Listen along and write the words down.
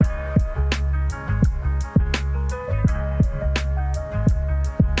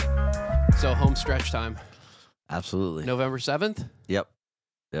stretch time. Absolutely. November 7th. Yep.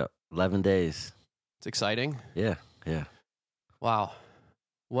 11 days. It's exciting. Yeah. Wow.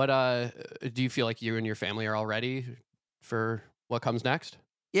 What do you feel like you and your family are all ready for what comes next?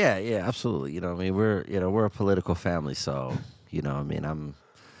 Yeah, absolutely. We're a political family, so I'm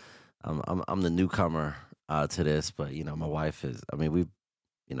the newcomer to this, but my wife is. Our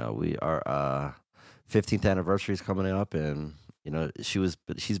 15th anniversary is coming up, and she's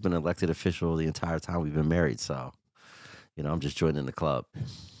been elected official the entire time we've been married. So, I'm just joining the club.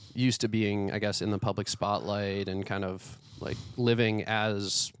 Used to being, I guess, in the public spotlight and kind of like living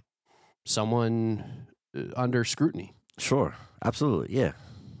as someone under scrutiny. Sure, absolutely, yeah,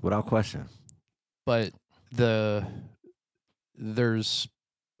 without question. But there's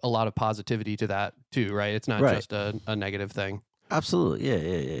a lot of positivity to that too, right? It's not just a negative thing. Absolutely,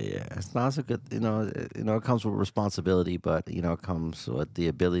 yeah. It's a good, it comes with responsibility, but it comes with the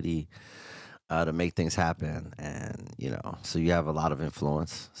ability to make things happen, and so you have a lot of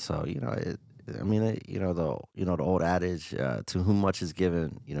influence. So the old adage, to whom much is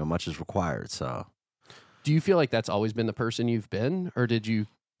given, much is required. So, do you feel like that's always been the person you've been, or did you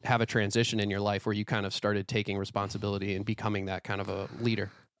have a transition in your life where you kind of started taking responsibility and becoming that kind of a leader?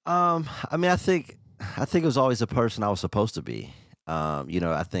 I think it was always the person I was supposed to be.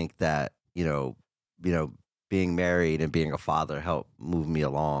 I think that being married and being a father helped move me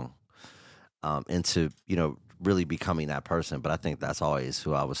along into really becoming that person. But I think that's always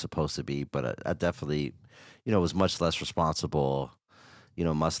who I was supposed to be. But I definitely was much less responsible,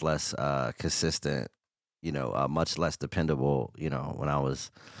 much less consistent, much less dependable. When I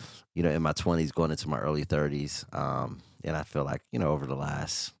was in my 20s, going into my early 30s, and I feel like over the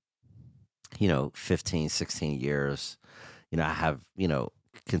last 15, 16 years, I have,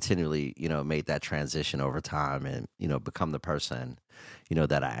 continually, made that transition over time and, become the person,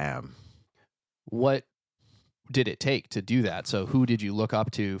 that I am. What did it take to do that? So who did you look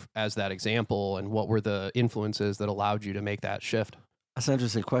up to as that example, and what were the influences that allowed you to make that shift? That's an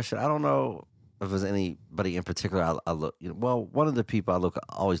interesting question. I don't know if there's anybody in particular I look, well, one of the people I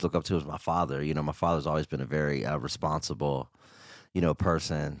always look up to is my father. My father's always been a very responsible,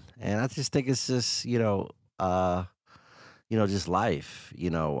 person. And I just think it's just, just life,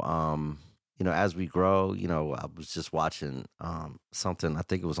 as we grow, I was just watching something, I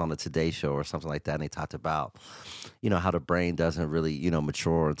think it was on the Today Show or something like that. And they talked about, how the brain doesn't really,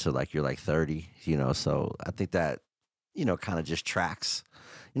 mature until like you're like 30, so I think that, kind of just tracks.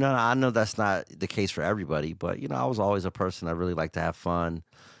 I know that's not the case for everybody, but, I was always a person I really liked to have fun,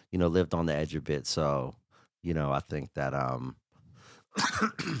 lived on the edge a bit. So, I think that,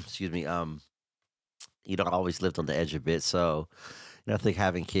 excuse me, I always lived on the edge a bit. So, I think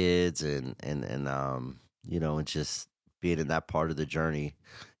having kids and just being in that part of the journey,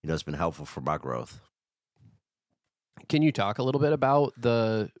 it's been helpful for my growth. Can you talk a little bit about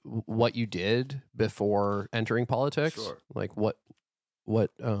what you did before entering politics? Sure. Like what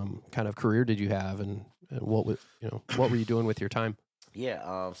kind of career did you have, and what were you doing with your time? Yeah.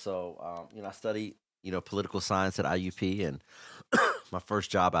 I studied, political science at IUP, and my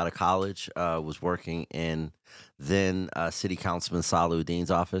first job out of college was working in then City Councilman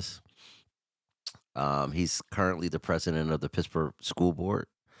Salahuddin's office. He's currently the president of the Pittsburgh School Board.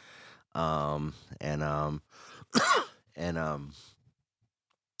 That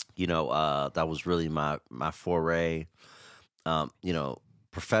was really my foray,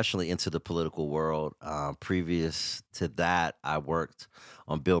 professionally into the political world. Previous to that, I worked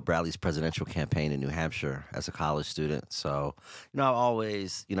on Bill Bradley's presidential campaign in New Hampshire as a college student. So, I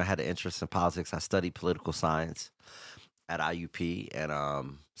always, had an interest in politics. I studied political science at IUP.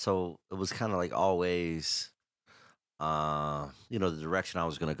 And so it was kind of like always, the direction I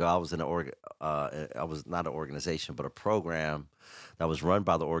was going to go. I was in I was not an organization, but a program that was run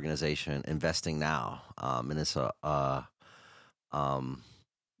by the organization Investing Now. And it's an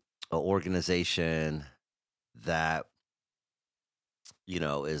organization that,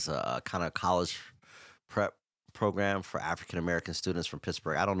 is a kind of college prep program for African-American students from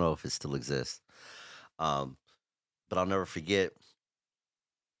Pittsburgh. I don't know if it still exists. But I'll never forget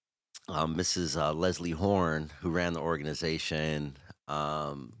Mrs. Leslie Horn, who ran the organization.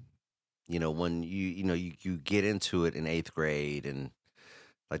 When you get into it in 8th grade, and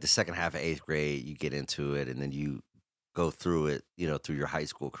like the second half of 8th grade, you get into it, and then you go through it, through your high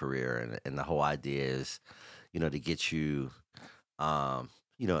school career. And the whole idea is, to get you,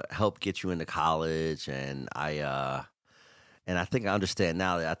 help get you into college. And I think I understand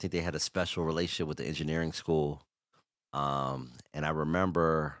now that I think they had a special relationship with the engineering school. And I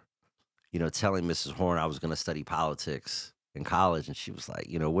remember, telling Mrs. Horn I was going to study politics, in college, and she was like,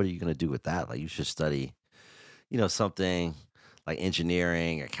 what are you going to do with that? Like, you should study, something like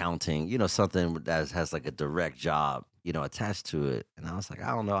engineering, accounting, something that has like a direct job, attached to it. And I was like,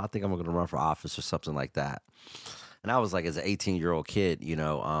 I don't know. I think I'm going to run for office or something like that. And I was like, as an 18-year-old kid,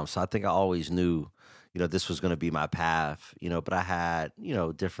 so I think I always knew, this was going to be my path, but I had,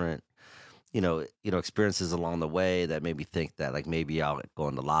 different, experiences along the way that made me think that like maybe I'll go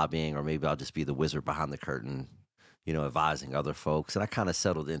into lobbying, or maybe I'll just be the wizard behind the curtain, advising other folks. And I kind of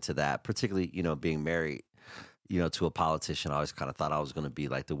settled into that, particularly, being married, to a politician. I always kind of thought I was going to be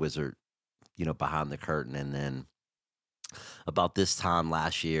like the wizard, behind the curtain. And then about this time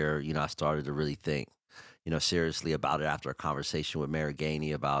last year, I started to really think, seriously about it after a conversation with Mayor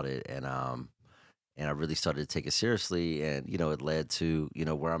Gainey about it. And I really started to take it seriously. And, it led to,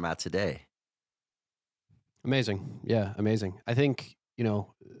 where I'm at today. Amazing. Yeah, amazing. I think,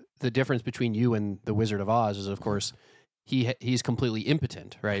 the difference between you and the Wizard of Oz is, of course, he's completely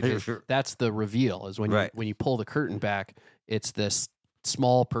impotent, right? That's the reveal, is when Right. when you pull the curtain back, it's this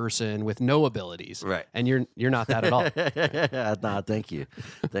small person with no abilities. Right. And you're not that at all. No, thank you.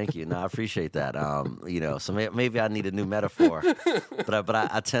 No, I appreciate that. So maybe I need a new metaphor, but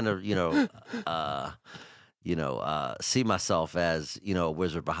I tend to, see myself as, a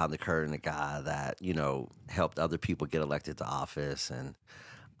wizard behind the curtain, a guy that, helped other people get elected to office, and,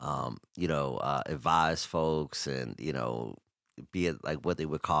 advise folks, and, be it like what they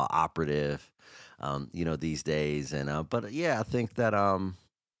would call operative, these days. And, but yeah, I think that,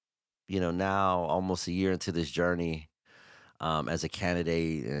 now almost a year into this journey, as a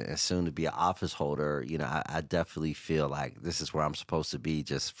candidate and soon to be an office holder, I definitely feel like this is where I'm supposed to be,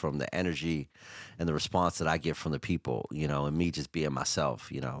 just from the energy and the response that I get from the people, and me just being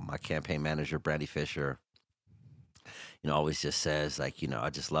myself. My campaign manager, Brandy Fisher, always just says, like, I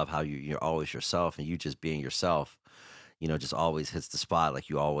just love how you're always yourself, and you just being yourself, just always hits the spot. Like,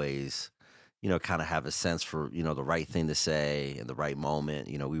 you always, kind of have a sense for, the right thing to say in the right moment.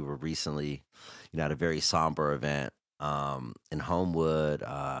 We were recently, at a very somber event, in Homewood,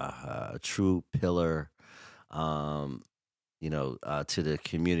 a true pillar, to the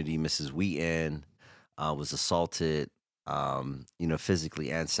community. Mrs. Wheaton was assaulted,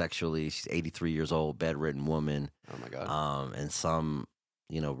 physically and sexually. She's 83 years old, bedridden woman. Oh my God. And some,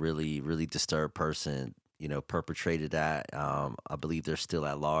 really, really disturbed person, perpetrated that. I believe they're still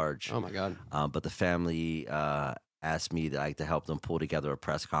at large. Oh my God. But the family asked me to help them pull together a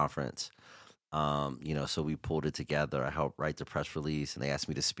press conference. So we pulled it together. I helped write the press release, and they asked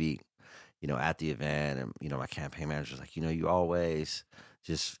me to speak, at the event. And, my campaign manager was like, you always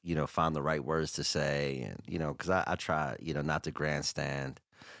just, find the right words to say. And, because I try, not to grandstand.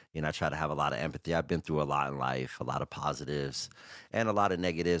 I try to have a lot of empathy. I've been through a lot in life, a lot of positives and a lot of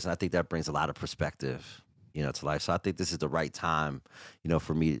negatives. And I think that brings a lot of perspective, to life. So I think this is the right time,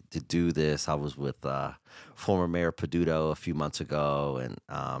 for me to do this. I was with former Mayor Peduto a few months ago, and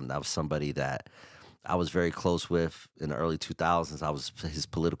that was somebody that I was very close with in the early 2000s. I was his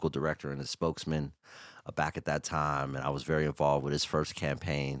political director and his spokesman back at that time, and I was very involved with his first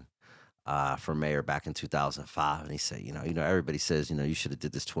campaign for mayor back in 2005. And he said, everybody says, you should have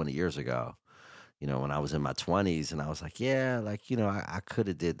did this 20 years ago, when I was in my 20s. And I was like, yeah, like, I could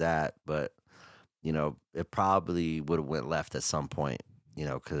have did that, but it probably would have went left at some point,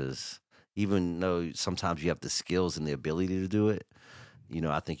 because even though sometimes you have the skills and the ability to do it,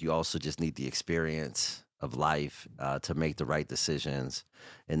 I think you also just need the experience of life to make the right decisions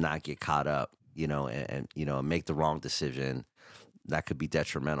and not get caught up, and make the wrong decision that could be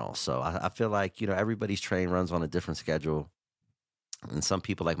detrimental. So I feel like, everybody's train runs on a different schedule. And some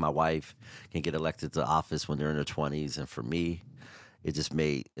people, like my wife, can get elected to office when they're in their 20s. And for me, it just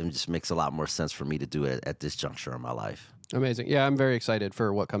makes a lot more sense for me to do it at this juncture in my life. Amazing. Yeah, I'm very excited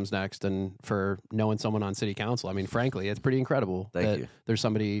for what comes next, and for knowing someone on city council. I mean, frankly, it's pretty incredible Thank you. There's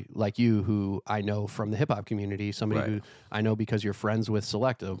somebody like you who I know from the hip hop community, somebody Right. who I know because you're friends with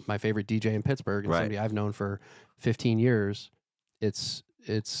Select, my favorite DJ in Pittsburgh, and Right. somebody I've known for 15 years.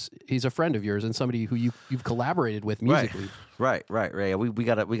 He's a friend of yours and somebody who you've collaborated with musically. Right. Yeah, we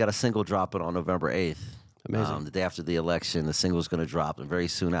got a single dropping on November 8th. Amazing. The day after the election, the single's going to drop, and very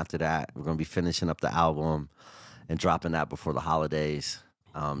soon after that, we're going to be finishing up the album and dropping that before the holidays.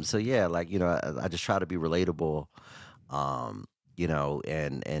 So yeah, like, I just try to be relatable, and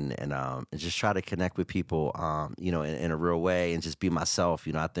just try to connect with people, in a real way, and just be myself.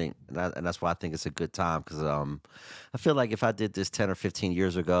 I think, and that's why I think it's a good time, because I feel like if I did this 10 or 15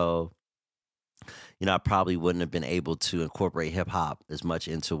 years ago, I probably wouldn't have been able to incorporate hip hop as much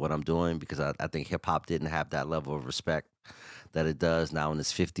into what I'm doing, because I think hip hop didn't have that level of respect that it does now in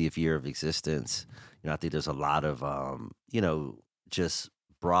its 50th year of existence. You know, I think there's a lot of, you know, just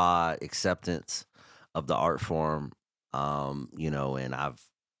broad acceptance of the art form. You know, and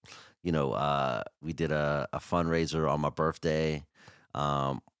we did a fundraiser on my birthday.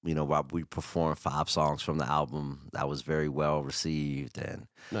 You know, while we performed 5 songs from the album, that was very well received. And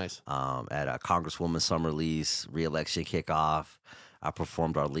Nice. at a Congresswoman Summer Lee's re-election kickoff, I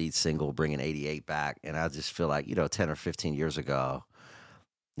performed our lead single, Bringing 88 Back. And I just feel like, you know, 10 or 15 years ago,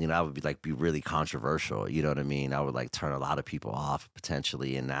 you know, I would be really controversial. You know what I mean? I would like turn a lot of people off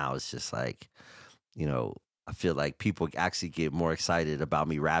potentially. And now it's just like, you know, I feel like people actually get more excited about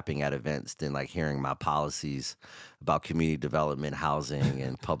me rapping at events than like hearing my policies about community development, housing,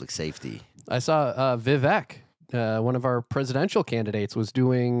 and public safety. I saw Vivek, one of our presidential candidates, was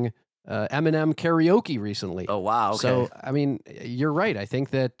doing Eminem karaoke recently. Oh, wow. Okay. So, I mean, you're right. I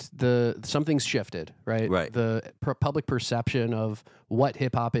think that something's shifted, right? Right. The public perception of what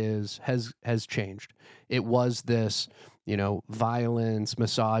hip hop is has changed. It was this, you know, violence,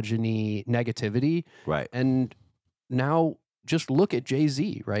 misogyny, negativity. Right. And now just look at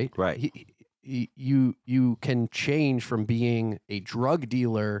Jay-Z, right? Right. You can change from being a drug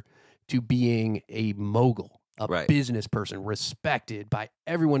dealer to being a mogul, a Right. business person respected by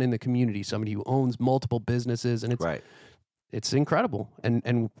everyone in the community, somebody who owns multiple businesses, and Right. it's incredible,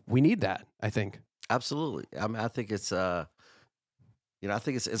 and we need that, I think. Absolutely. I mean, I think it's you know, I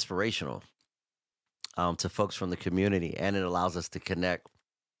think it's inspirational to folks from the community, and it allows us to connect,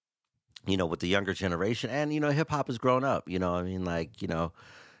 you know, with the younger generation. And you know, hip hop has grown up. You know, I mean, like, you know,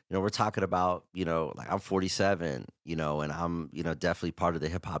 we're talking about, you know, like I'm 47, you know, and I'm, you know, definitely part of the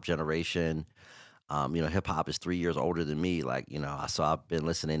hip hop generation. You know, hip hop is 3 years older than me. Like, you know, so I've been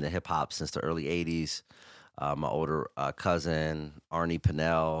listening to hip hop since the early 80s. My older cousin, Arnie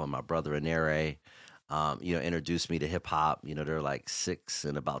Pinnell, and my brother, Anere, you know, introduced me to hip hop. You know, they're like 6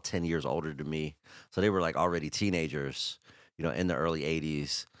 and about 10 years older than me. So they were like already teenagers, you know, in the early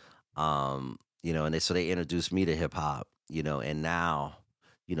 80s. You know, and they introduced me to hip hop, you know, and now,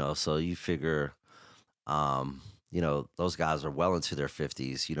 you know, so you figure, you know, those guys are well into their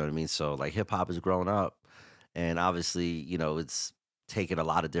 50s, you know what I mean? So like hip hop has grown up, and obviously, you know, it's taken a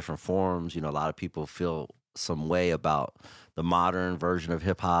lot of different forms. You know, a lot of people feel some way about the modern version of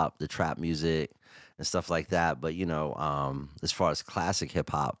hip hop, the trap music and stuff like that. But, you know, as far as classic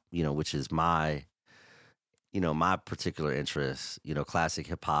hip hop, you know, which is my particular interest, you know, classic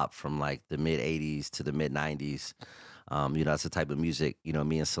hip hop from like the mid 80s to the mid 90s. You know, that's the type of music, you know,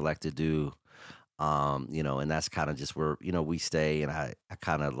 me and Selecta do. You know, and that's kind of just where, you know, we stay. And I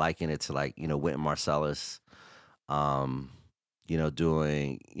kind of liken it to like, you know, Wynton Marsalis, you know,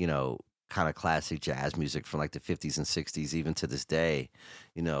 doing, you know, kind of classic jazz music from like the 50s and 60s, even to this day.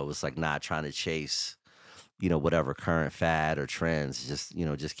 You know, it's like not trying to chase, you know, whatever current fad or trends, just, you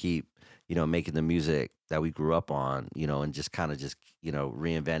know, just keep, you know, making the music that we grew up on, you know, and just kind of just, you know,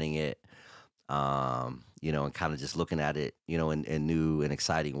 reinventing it, you know, and kind of just looking at it, you know, in new and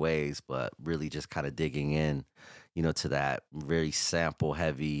exciting ways, but really just kind of digging in, you know, to that very sample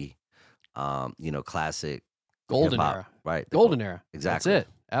heavy, you know, classic Golden hip-hop, era. right? Golden era. Exactly. That's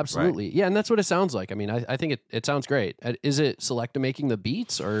it. Absolutely. Right. Yeah, and that's what it sounds like. I mean, I think it sounds great. Is it Selecta making the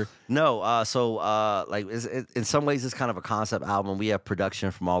beats or? No. So like in some ways, it's kind of a concept album. We have production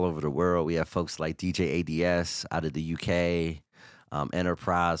from all over the world. We have folks like DJ ADS out of the UK,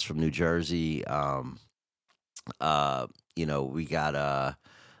 Enterprise from New Jersey. You know, we got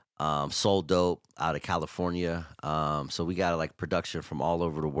Soul Dope out of California. So we got like production from all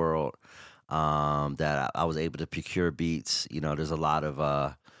over the world. That I was able to procure beats. You know, there's a lot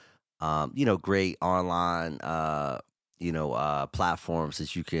of you know, great online you know, platforms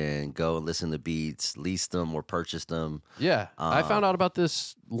that you can go and listen to beats, lease them or purchase them. Yeah, I found out about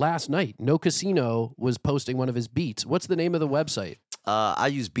this last night. No Casino was posting one of his beats. What's the name of the website? I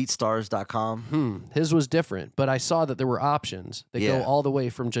use beatstars.com. His was different, but I saw that there were options that go all the way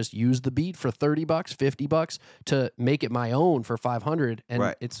from just use the beat for $30, $50 to make it my own for $500.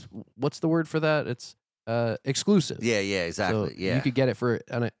 And it's, what's the word for that? It's exclusive. Yeah, exactly. So you could get it for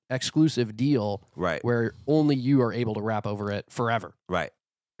an exclusive deal, where only you are able to rap over it forever. Right.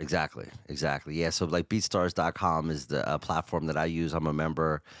 Exactly. Yeah. So like beatstars.com is the platform that I use. I'm a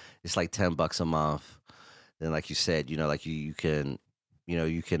member. It's like $10 a month. Then, like you said, you know, like you can, you know,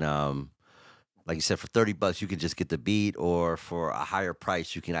 you can, like you said, for $30, you can just get the beat, or for a higher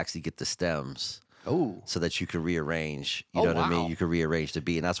price, you can actually get the stems. Oh, so that you can rearrange. You know what I mean? You can rearrange the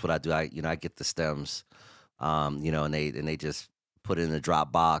beat, and that's what I do. I get the stems, you know, and they just put it in the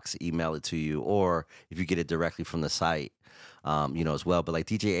Dropbox, email it to you, or if you get it directly from the site, as well. But like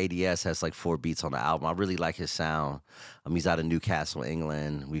DJ ADS has like 4 beats on the album. I really like his sound. He's out of Newcastle,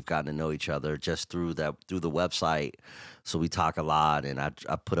 England. We've gotten to know each other just through the website. So we talk a lot, and I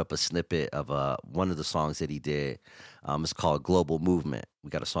put up a snippet of one of the songs that he did. It's called Global Movement. We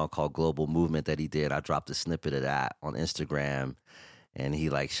got a song called Global Movement that he did. I dropped a snippet of that on Instagram, and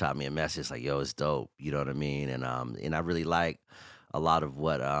he like shot me a message like, "Yo, it's dope." You know what I mean? And I really like a lot of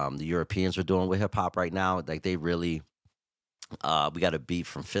what the Europeans are doing with hip hop right now. Like they really. We got a beat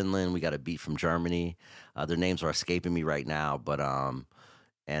from Finland. We got a beat from Germany. Their names are escaping me right now, but I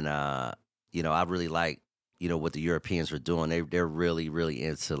really like what the Europeans are doing. They're really really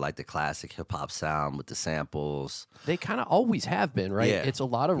into like the classic hip hop sound with the samples. They kind of always have been, right? Yeah. It's a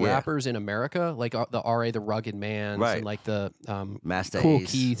lot of rappers in America, like the R.A. the Rugged Mans, right. and like the Master Cool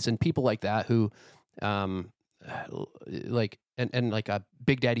Ace. Keiths and people like that who, like and like a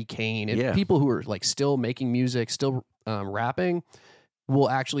Big Daddy Kane and people who are like still making music, still rapping, will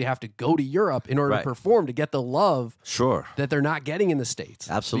actually have to go to Europe in order to perform to get the love that they're not getting in the States.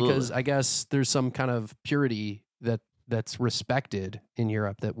 Absolutely. Because I guess there's some kind of purity that's respected in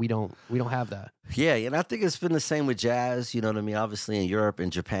Europe that we don't have that. Yeah, and I think it's been the same with jazz, you know what I mean? Obviously in Europe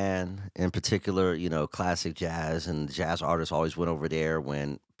and Japan in particular, classic jazz and jazz artists always went over there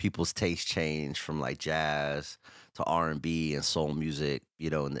when people's taste changed from like jazz to R&B and soul music,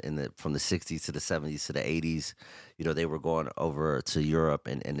 from the 60s to the 70s to the 80s, they were going over to Europe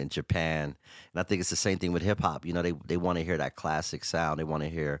and in Japan. And I think it's the same thing with hip hop. They want to hear that classic sound. They want to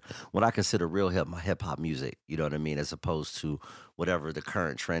hear what I consider real hip hop music, you know what I mean, as opposed to whatever the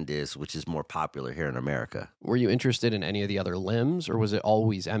current trend is, which is more popular here in America. Were you interested in any of the other limbs, or was it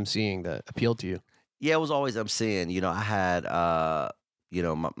always emceeing that appealed to you? Yeah, it was always emceeing. I had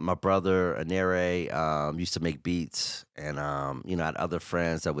my brother Anere used to make beats, and I had other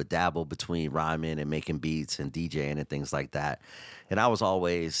friends that would dabble between rhyming and making beats and DJing and things like that. And I was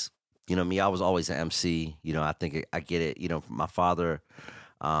always, I was always an MC. I think I get it. My father,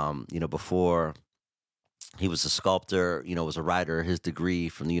 before he was a sculptor, was a writer. His degree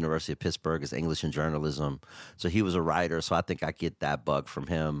from the University of Pittsburgh is English and journalism. So he was a writer. So I think I get that bug from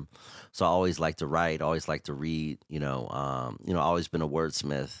him. So I always like to write, always like to read, always been a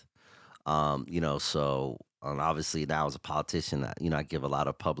wordsmith. So obviously now as a politician, I give a lot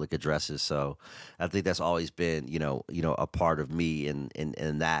of public addresses. So I think that's always been, a part of me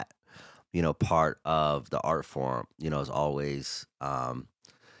in that, part of the art form, is always,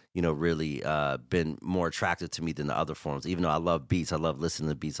 really been more attractive to me than the other forms. Even though I love beats, I love listening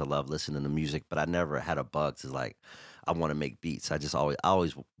to beats, I love listening to music, but I never had a bug to like, I want to make beats. I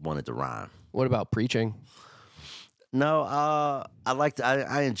always wanted to rhyme. What about preaching? No, I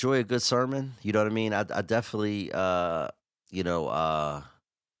enjoy a good sermon. You know what I mean? I definitely, I love,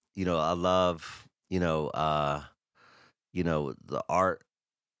 the art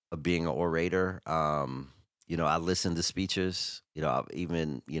of being an orator. I listen to speeches.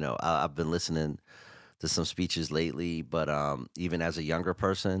 I've been listening to some speeches lately, but even as a younger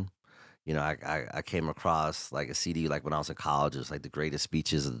person, I came across like a CD like when I was in college. It was like the greatest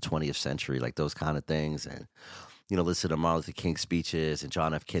speeches of the 20th century, like those kind of things, and listen to Martin Luther King speeches and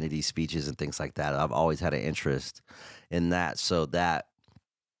John F. Kennedy speeches and things like that. I've always had an interest in that, so that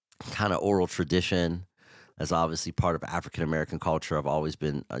kind of oral tradition is obviously part of African American culture. I've always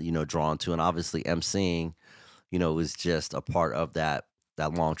been drawn to, and obviously emceeing is just a part of that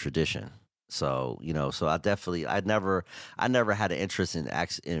long tradition. So, so I never had an interest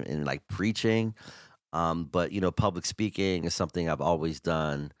in like preaching. But, public speaking is something I've always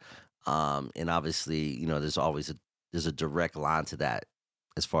done. And obviously, there's a direct line to that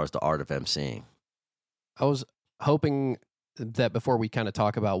as far as the art of emceeing. I was hoping that before we kind of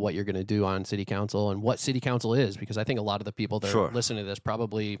talk about what you're going to do on city council and what city council is, because I think a lot of the people that are listening to this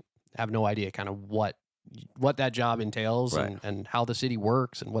probably have no idea kind of what that job entails and how the city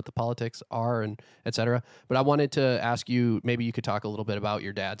works and what the politics are and et cetera. But I wanted to ask you, maybe you could talk a little bit about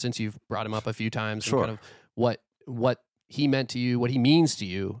your dad, since you've brought him up a few times, and kind of what he meant to you, what he means to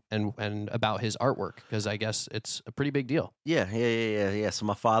you, and about his artwork, because I guess it's a pretty big deal. Yeah. So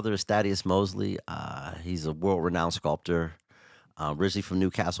my father is Khari Mosley. He's a world-renowned sculptor, originally from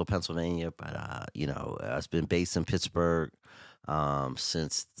Newcastle, Pennsylvania, but has been based in Pittsburgh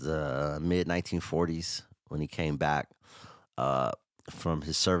since the mid-1940s when he came back from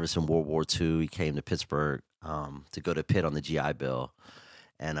his service in World War II. He came to Pittsburgh to go to Pitt on the GI Bill,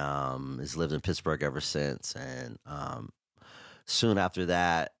 and has lived in Pittsburgh ever since. And soon after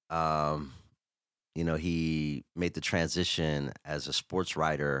that, he made the transition as a sports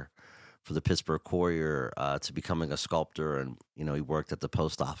writer for the Pittsburgh Courier to becoming a sculptor. And, he worked at the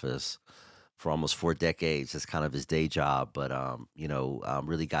post office for almost 4 decades. It's kind of his day job, but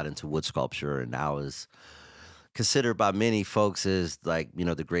really got into wood sculpture, and now is considered by many folks as like,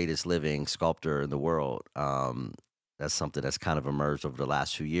 the greatest living sculptor in the world. That's something that's kind of emerged over the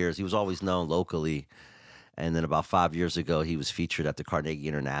last few years. He was always known locally, and then about 5 years ago, he was featured at the Carnegie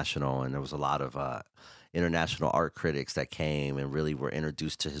International, and there was a lot of international art critics that came and really were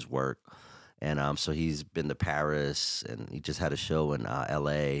introduced to his work. And so he's been to Paris, and he just had a show in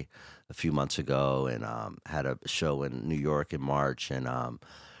L.A. a few months ago, and had a show in New York in March, and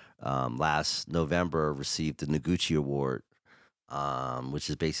last November received the Noguchi Award, which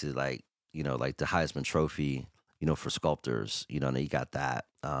is basically like the Heisman Trophy, for sculptors. And he got that,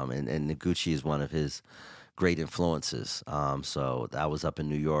 and Noguchi is one of his great influences. So that was up in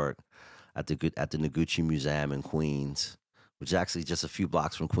New York at the Noguchi Museum in Queens, which is actually just a few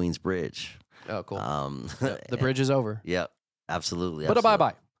blocks from Queens Bridge. Oh, cool. Yep, the bridge is over. Yep, absolutely. But a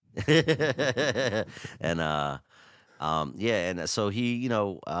bye-bye. And and so he, he's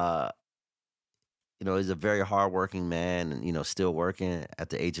a very hardworking man, and still working at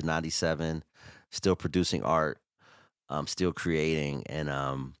the age of 97, still producing art, still creating, and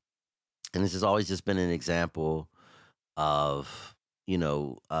it's just always just been an example of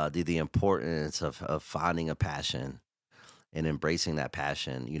the importance of finding a passion and embracing that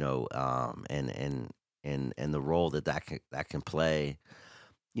passion, and the role that can play,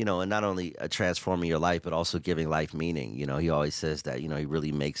 and not only transforming your life, but also giving life meaning. He always says that, he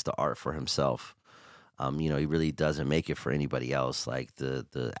really makes the art for himself. He really doesn't make it for anybody else. Like the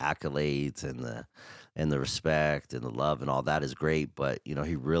accolades and the respect and the love and all that is great, but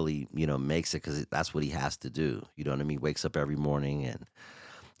he really makes it because that's what he has to do. You know what I mean? Wakes up every morning, and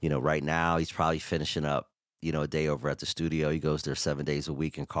right now he's probably finishing up a day over at the studio. He goes there 7 days a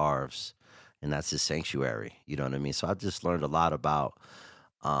week and carves, and that's his sanctuary. You know what I mean? So I've just learned a lot about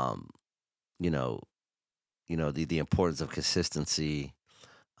the importance of consistency,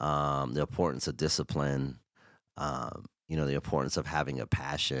 the importance of discipline, the importance of having a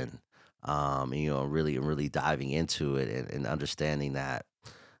passion, really diving into it, and understanding that,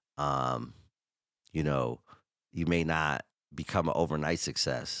 you may not become an overnight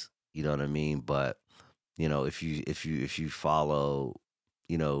success, you know what I mean? But, if you follow,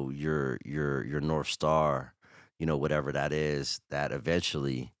 your North Star, whatever that is, that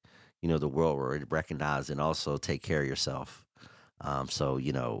eventually, the world will recognize and also take care of yourself. So,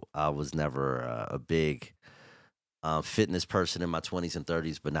 I was never a big fitness person in my 20s and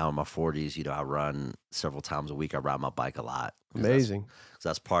 30s, but now in my 40s, I run several times a week. I ride my bike a lot. Amazing.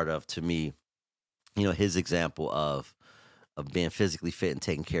 That's part of, to me, his example of being physically fit and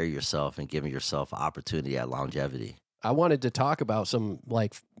taking care of yourself and giving yourself opportunity at longevity. I wanted to talk about some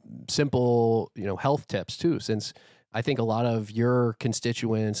like simple, health tips too, since I think a lot of your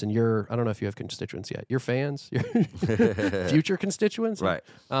constituents and I don't know if you have constituents yet, your fans, your future constituents, right,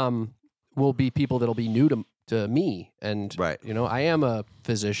 will be people that'll be new to me. And, right, I am a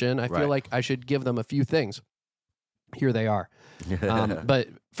physician. I feel like I should give them a few things. Here they are. But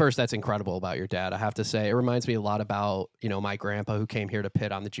first, that's incredible about your dad. I have to say, it reminds me a lot about, my grandpa who came here to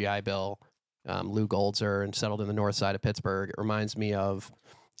Pitt on the GI Bill, Lou Goldzer, and settled in the north side of Pittsburgh. It reminds me of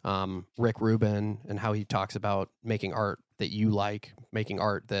Rick Rubin and how he talks about making art that you like, making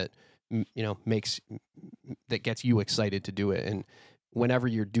art that, that gets you excited to do it. And whenever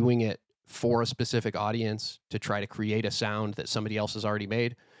you're doing it for a specific audience to try to create a sound that somebody else has already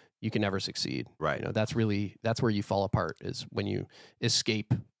made, you can never succeed. Right. That's where you fall apart, is when you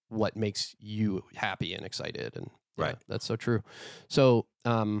escape what makes you happy and excited. And right. That's so true. So,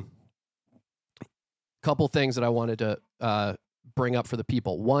 couple things that I wanted to bring up for the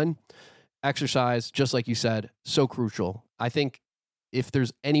people. One, exercise, just like you said, so crucial. I think if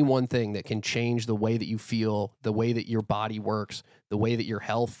there's any one thing that can change the way that you feel, the way that your body works, the way that your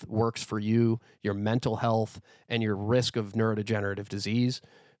health works for you, your mental health, and your risk of neurodegenerative disease,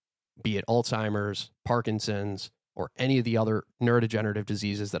 be it Alzheimer's, Parkinson's, or any of the other neurodegenerative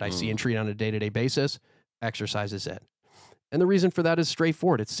diseases that I see and treat on a day-to-day basis, exercise is it. And the reason for that is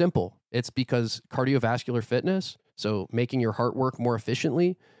straightforward. It's simple. It's because cardiovascular fitness, so making your heart work more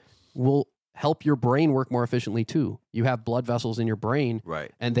efficiently, will help your brain work more efficiently too. You have blood vessels in your brain,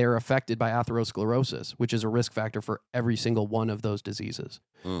 right, and they're affected by atherosclerosis, which is a risk factor for every single one of those diseases.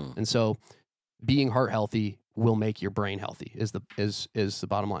 And so being heart healthy will make your brain healthy is the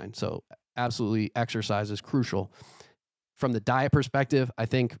bottom line. So absolutely, exercise is crucial. From the diet perspective, I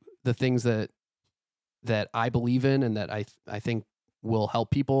think the things that I believe in and that I think will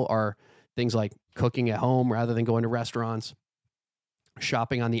help people are things like cooking at home rather than going to restaurants,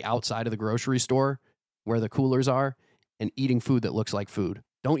 shopping on the outside of the grocery store where the coolers are, and eating food that looks like food.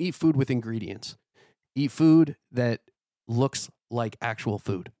 Don't eat food with ingredients. Eat food that looks like actual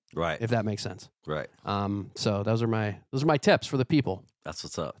food. Right. If that makes sense. Right. So those are my tips for the people. That's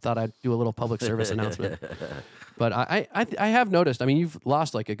what's up. I thought I'd do a little public service announcement. But I have noticed, I mean, you've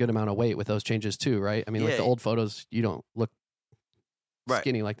lost like a good amount of weight with those changes too, right? I mean, like the old photos, you don't look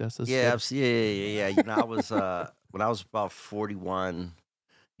skinny like this. Yeah. You know, I was when I was about 41,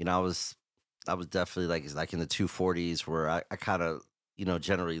 you know, I was definitely like in the 240s, where I kind of, you know,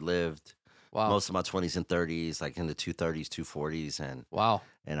 generally lived most of my 20s and 30s, like in the 230s, 240s, and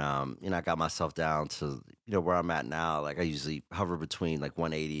you know, I got myself down to, you know, where I'm at now. Like I usually hover between like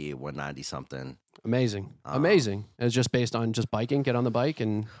 180 and 190 something. Amazing. It's just based on just biking, get on the bike,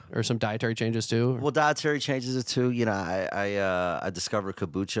 or some dietary changes too. Well, dietary changes it too. You know, I discovered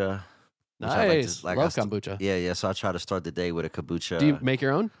kombucha. Nice. Love kombucha. Yeah. So I try to start the day with a kombucha. Do you make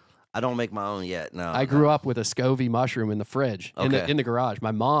your own? I don't make my own yet. No. I grew up with a SCOBY mushroom in the fridge, in the garage.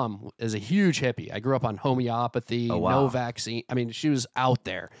 My mom is a huge hippie. I grew up on homeopathy, no vaccine. I mean, she was out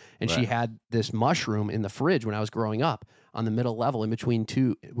there, and she had this mushroom in the fridge when I was growing up on the middle level in between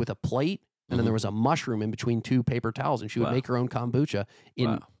two with a plate, and then there was a mushroom in between two paper towels, and she would make her own kombucha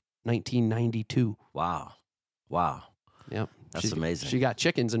in 1992. Wow. Yep. That's amazing. She got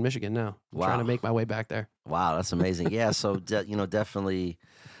chickens in Michigan now. I'm trying to make my way back there. Wow, that's amazing. Yeah, so you know, definitely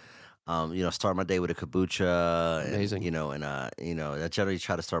you know, start my day with a kombucha. Amazing. You know, I generally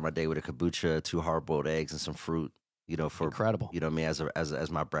try to start my day with a kombucha, 2 hard-boiled eggs, and some fruit. You know, for incredible. You know what I mean,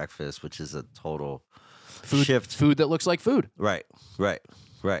 as my breakfast, which is a total shift. Food that looks like food. Right.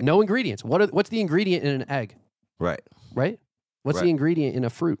 No ingredients. What's the ingredient in an egg? Right. What's the ingredient in a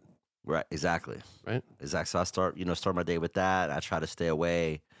fruit? Right. Exactly. Right. Exactly. So I start my day with that. I try to stay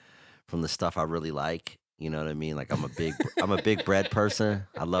away from the stuff I really like. You know what I mean? Like I'm a big bread person.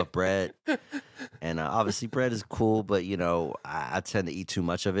 I love bread, and obviously bread is cool. But you know, I tend to eat too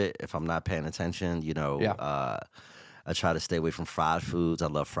much of it if I'm not paying attention. You know, I try to stay away from fried foods. I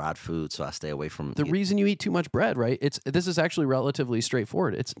love fried food, so I stay away from. The reason you eat too much bread, right? This is actually relatively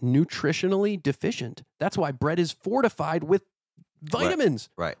straightforward. It's nutritionally deficient. That's why bread is fortified with vitamins.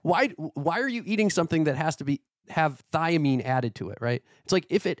 Right. Why are you eating something that has to have thiamine added to it, right? It's like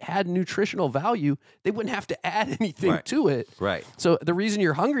if it had nutritional value, they wouldn't have to add anything to it. Right. So the reason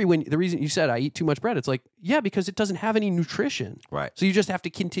you're hungry the reason you said I eat too much bread, it's like, yeah, because it doesn't have any nutrition. Right. So you just have to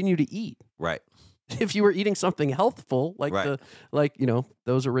continue to eat. Right. If you were eating something healthful, like you know,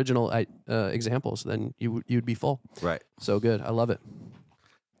 those original examples, then you'd be full. Right. So good. I love it.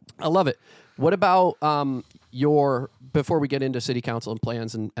 What about before we get into city council and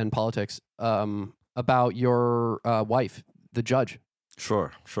plans and politics, about your wife, the judge?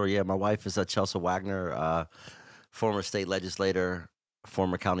 Sure. Yeah, my wife is Chelsea Wagner, former state legislator,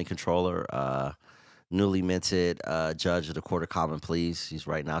 former county controller, newly minted judge of the Court of Common Pleas.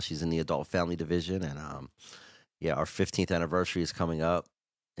 She's in the adult family division, and our 15th anniversary is coming up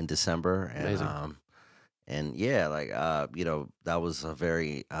in December. And, amazing. And yeah, like you know, that was a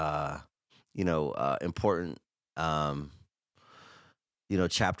very important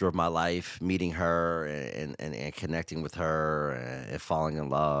chapter of my life, meeting her and connecting with her and falling in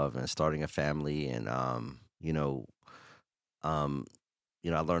love and starting a family. And, I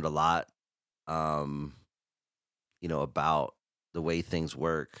learned a lot, about the way things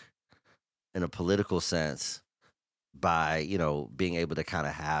work in a political sense by, being able to kind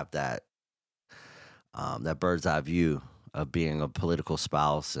of have that bird's eye view of being a political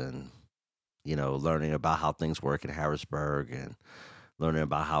spouse and, learning about how things work in Harrisburg and learning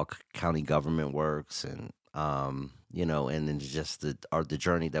about how county government works and, and then just the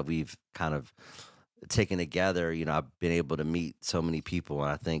journey that we've kind of taken together. I've been able to meet so many people,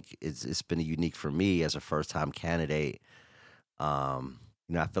 and I think it's been unique for me as a first-time candidate. I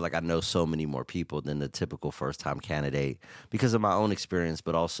feel like I know so many more people than the typical first-time candidate because of my own experience,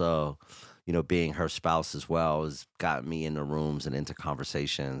 but also, being her spouse as well has gotten me in the rooms and into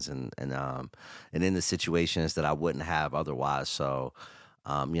conversations and in the situations that I wouldn't have otherwise. So,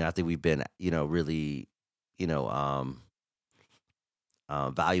 I think we've been, really,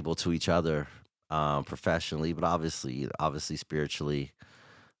 valuable to each other, professionally, but obviously spiritually,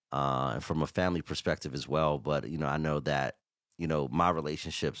 and from a family perspective as well. But, I know that, my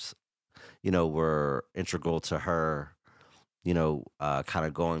relationships, were integral to her, kind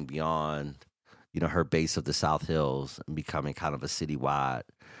of going beyond, her base of the South Hills and becoming kind of a citywide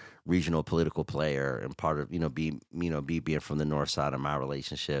regional political player and part of, me being from the north side of my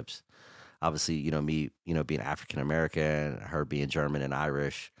relationships. Obviously, me, being African-American, her being German and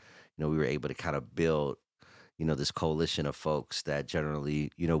Irish, we were able to kind of build, this coalition of folks that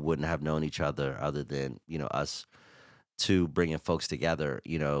generally, wouldn't have known each other than, us to bringing folks together,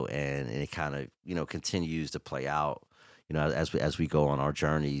 and it kind of, continues to play out, as we go on our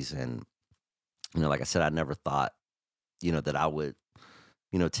journeys. And, like I said, I never thought, that I would,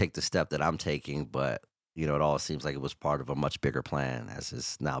 take the step that I'm taking, but, it all seems like it was part of a much bigger plan as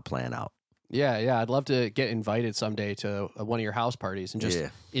is now playing out. Yeah. I'd love to get invited someday to one of your house parties and just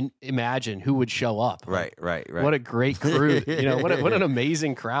imagine who would show up. Right. What a great crew. What an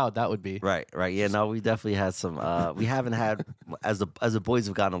amazing crowd that would be. Right. Yeah, no, we definitely had some, we haven't had, as the boys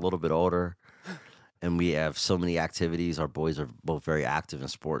have gotten a little bit older and we have so many activities, our boys are both very active in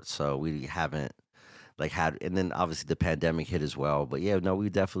sports, so we haven't had, and then obviously the pandemic hit as well. But yeah, no, we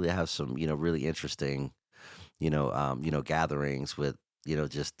definitely have some, really interesting, gatherings with,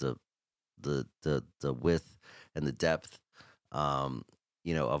 just the width and the depth, of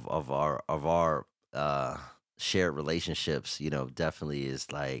our shared relationships, definitely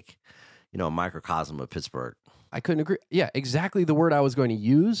is like, a microcosm of Pittsburgh. I couldn't agree. Yeah, exactly the word I was going to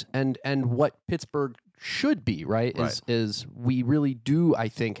use, and what Pittsburgh should be, right? Is we really do, I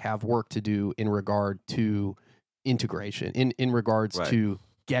think, have work to do in regard to integration, in regards to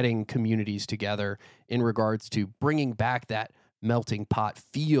getting communities together, in regards to bringing back that melting pot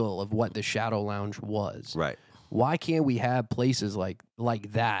feel of what the Shadow Lounge was. Right. Why can't we have places like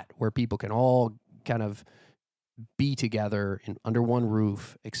that where people can all kind of be together under one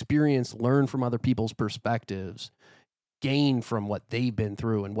roof, experience, learn from other people's perspectives, gain from what they've been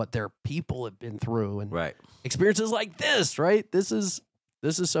through and what their people have been through, and experiences like this, right? This is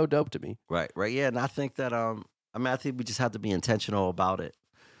so dope to me. Right. Yeah, and I think that I think we just have to be intentional about it.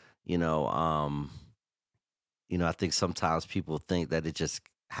 I think sometimes people think that it just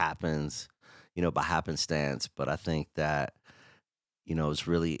happens, by happenstance, but I think that it's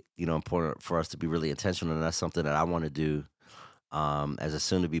really, important for us to be really intentional, and that's something that I want to do as a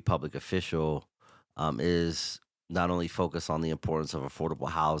soon-to-be public official, is not only focus on the importance of affordable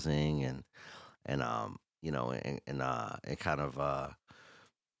housing and kind of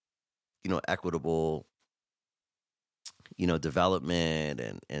equitable development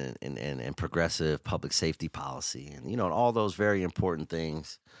and progressive public safety policy, and and all those very important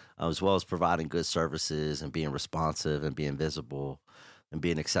things, as well as providing good services and being responsive and being visible and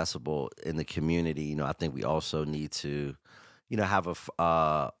being accessible in the community. I think we also need to have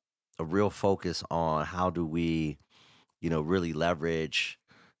a real focus on how do we really leverage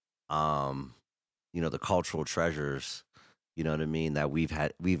the cultural treasures, what I mean, that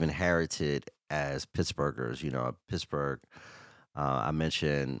we've inherited as Pittsburghers. Pittsburgh, I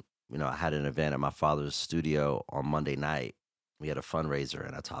mentioned, I had an event at my father's studio on Monday night. We had a fundraiser,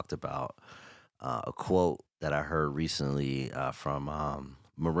 and I talked about a quote that I heard recently from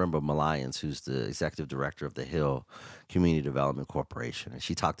Marimba Malayans, who's the executive director of the Hill Community Development Corporation. And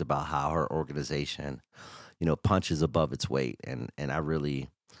she talked about how her organization, punches above its weight. And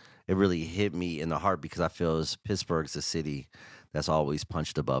it really hit me in the heart, because I feel Pittsburgh's a city that's always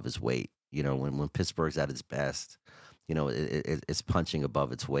punched above its weight. When Pittsburgh's at its best, it's punching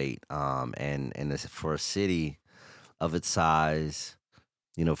above its weight. And it's for a city of its size,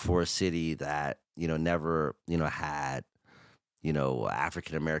 for a city that, never, had,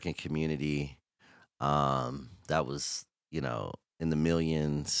 African American community, that was, in the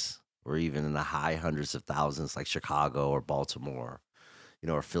millions or even in the high hundreds of thousands, like Chicago or Baltimore,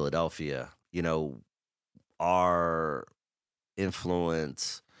 or Philadelphia. Our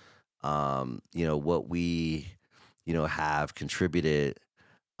influence, what we, have contributed,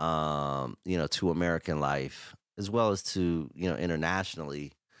 to American life, as well as to,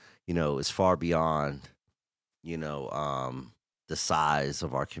 internationally, is far beyond, the size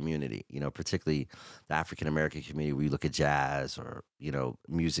of our community, particularly the African American community. We look at jazz or,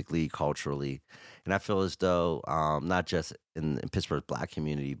 musically, culturally. And I feel as though, not just in Pittsburgh's Black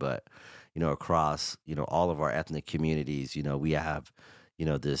community, but, across, all of our ethnic communities, we have,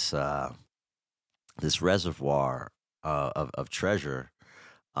 this reservoir of treasure,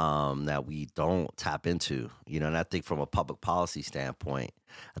 that we don't tap into, and I think from a public policy standpoint,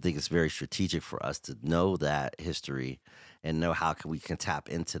 I think it's very strategic for us to know that history and know how we can tap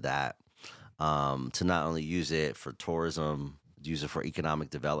into that, to not only use it for tourism, use it for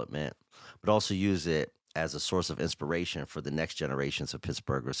economic development, but also use it as a source of inspiration for the next generations of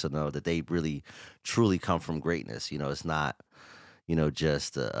Pittsburghers to know that they really, truly come from greatness. It's not,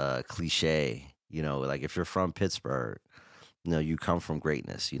 just a cliche. Like if you're from Pittsburgh, you come from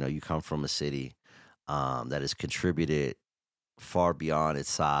greatness. You come from a city that has contributed far beyond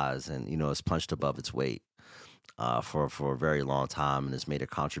its size, and it's punched above its weight for a very long time, and has made a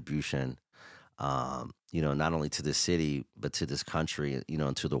contribution, not only to this city but to this country,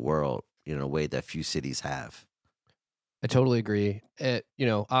 and to the world in a way that few cities have. I totally agree.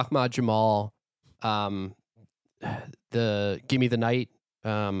 Ahmad Jamal, the Give Me the Night,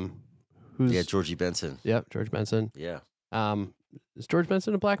 who's Georgie Benson. Yep, George Benson. Yeah. Is George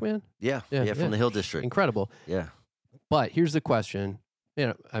Benson a black man? Yeah, from the Hill District. Incredible. Yeah. But here's the question.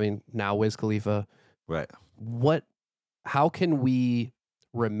 Now Wiz Khalifa. Right. How can we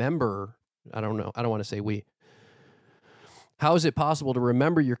remember? I don't know. I don't want to say we. How is it possible to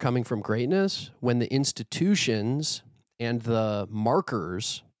remember you're coming from greatness when the institutions and the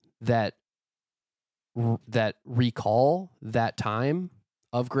markers that recall that time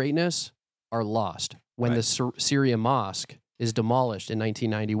of greatness are lost? When the Syria Mosque is demolished in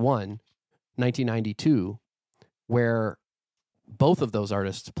 1992, where both of those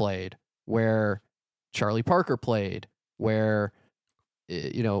artists played, where Charlie Parker played, where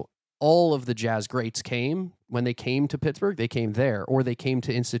all of the jazz greats came. When they came to Pittsburgh, they came there, or they came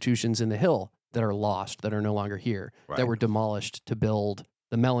to institutions in the Hill that are lost, that are no longer here, that were demolished to build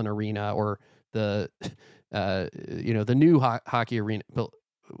the Mellon Arena or the new hockey arena. But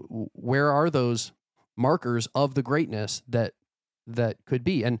where are those markers of the greatness that could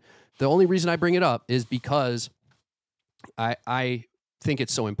be? And the only reason I bring it up is because I think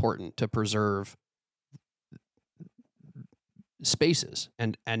it's so important to preserve spaces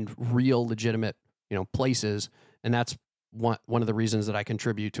and real legitimate places, and that's one of the reasons that I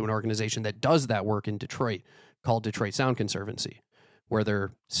contribute to an organization that does that work in Detroit called Detroit Sound Conservancy, where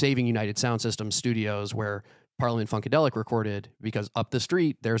they're saving United Sound System studios where Parliament Funkadelic recorded, because up the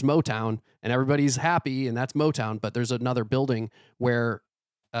street there's Motown and everybody's happy and that's Motown, but there's another building where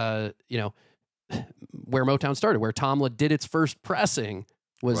where Motown started, where Tomla did its first pressing,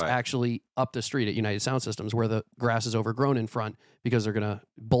 was actually up the street at United Sound Systems, where the grass is overgrown in front because they're going to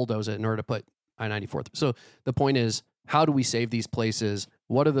bulldoze it in order to put I-94. So the point is, how do we save these places?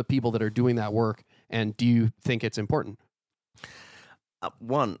 What are the people that are doing that work? And do you think it's important?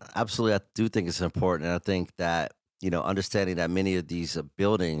 One, absolutely, I do think it's important. And I think that, understanding that many of these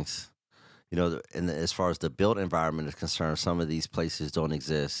buildings, as far as the built environment is concerned, some of these places don't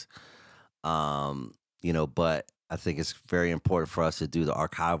exist. But I think it's very important for us to do the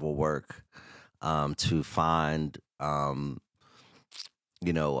archival work, to find,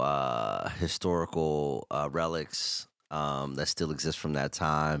 historical relics that still exist from that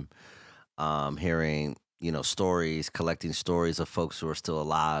time. Hearing, stories, collecting stories of folks who are still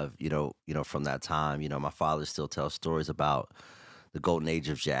alive, from that time. My father still tells stories about the golden age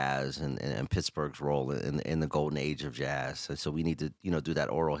of jazz and Pittsburgh's role in the golden age of jazz. And so we need to, do that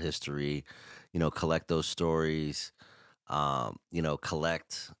oral history, collect those stories,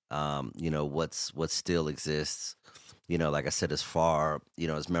 collect, what still exists, like I said, as far,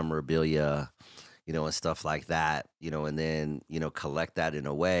 as memorabilia, and stuff like that, and then, collect that in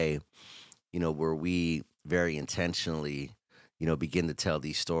a way, where we very intentionally, begin to tell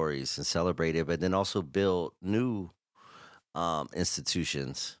these stories and celebrate it, but then also build new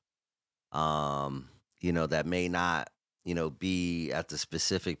institutions, that may not, be at the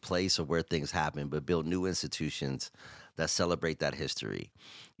specific place or where things happen, but build new institutions that celebrate that history,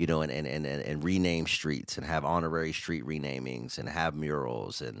 and rename streets and have honorary street renamings and have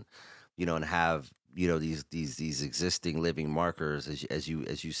murals and, and have, these existing living markers, as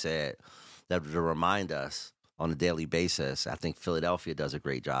you said, that to remind us on a daily basis. I think Philadelphia does a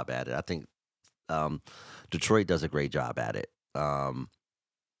great job at it. I think Detroit does a great job at it. I'm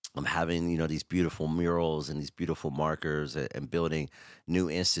having, these beautiful murals and these beautiful markers and building new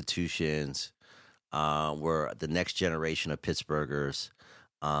institutions where the next generation of Pittsburghers,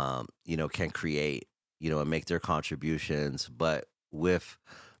 can create, and make their contributions, but with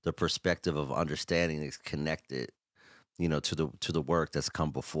the perspective of understanding it's connected, to the work that's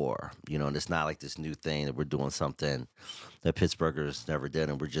come before, and it's not like this new thing that we're doing something that Pittsburghers never did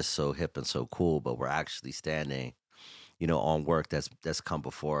and we're just so hip and so cool, but we're actually standing, on work that's come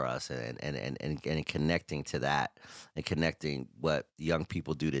before us and connecting to that and connecting what young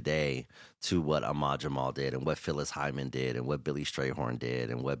people do today to what Ahmad Jamal did and what Phyllis Hyman did and what Billy Strayhorn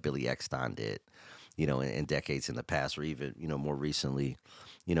did and what Billy Eckstein did, in decades in the past, or even, more recently,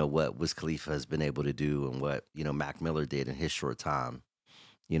 what Wiz Khalifa has been able to do and what, Mac Miller did in his short time,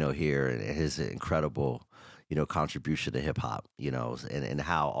 here, and his incredible, contribution to hip hop, and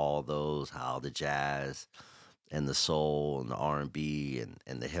how the jazz and the soul and the R&B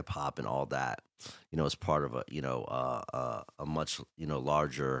and the hip hop and all that, is part of a much,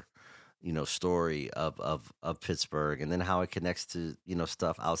 larger, story of Pittsburgh, and then how it connects to,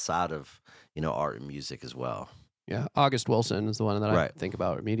 stuff outside of, art and music as well. Yeah. August Wilson is the one that I think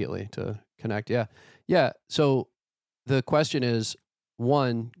about immediately to connect. Yeah. Yeah. So the question is,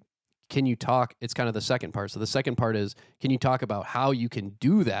 one, can you talk? It's kind of the second part. So the second part is, can you talk about how you can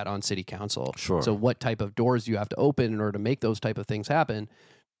do that on city council? Sure. So what type of doors do you have to open in order to make those type of things happen?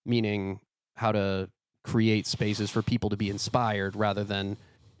 Meaning how to create spaces for people to be inspired rather than,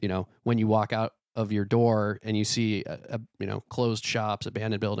 when you walk out of your door and you see, closed shops,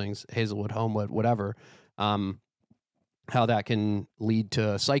 abandoned buildings, Hazelwood, Homewood, whatever, how that can lead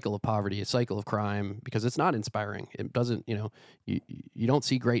to a cycle of poverty, a cycle of crime, because it's not inspiring. It doesn't, you don't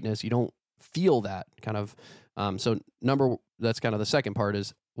see greatness. You don't feel that kind of. That's kind of the second part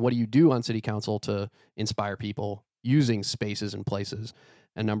is, what do you do on city council to inspire people using spaces and places?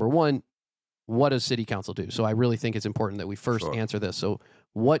 And number one, what does city council do? So I really think it's important that we first answer this. So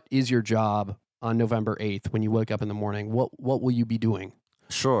what is your job on November 8th when you wake up in the morning? What will you be doing?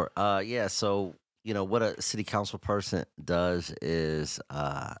 Sure. So, what a city council person does is,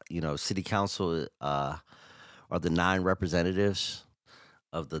 city council are the 9 representatives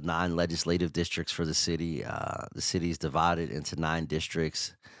of the 9 legislative districts for the city. The city is divided into 9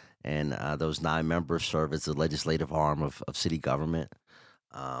 districts, and those 9 members serve as the legislative arm of city government.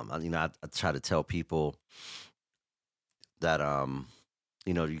 I try to tell people that,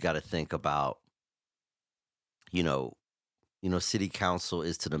 you got to think about, city council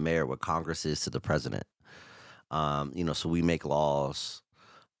is to the mayor what Congress is to the president. So we make laws,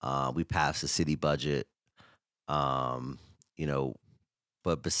 we pass the city budget, but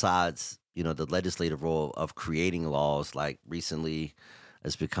besides, the legislative role of creating laws, like recently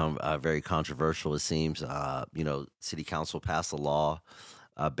has become very controversial, it seems. City council passed a law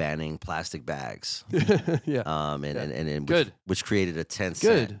banning plastic bags. Which created a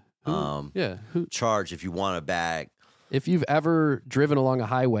 10-cent charge if you want a bag. If you've ever driven along a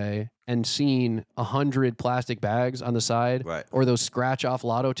highway and seen 100 plastic bags on the side, right, or those scratch-off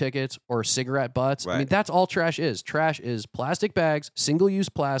lotto tickets or cigarette butts, right, I mean, that's all trash is. Trash is plastic bags, single-use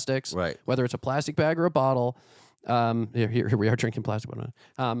plastics, right, whether it's a plastic bag or a bottle. Here we are drinking plastic.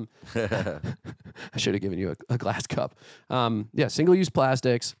 I should have given you a glass cup. Single-use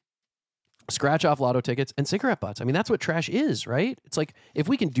plastics, scratch-off lotto tickets, and cigarette butts. I mean, that's what trash is, right? It's like, if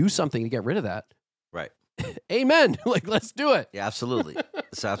we can do something to get rid of that, right. Amen. Like, let's do it. Yeah, absolutely.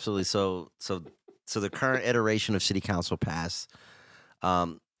 It's absolutely. So the current iteration of city council passed,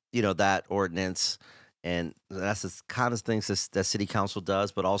 that ordinance, and that's the kind of things that city council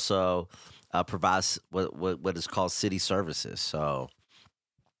does, but also provides what is called city services. So,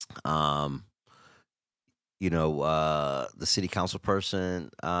 the city council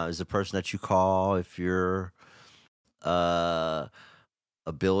person is the person that you call if you're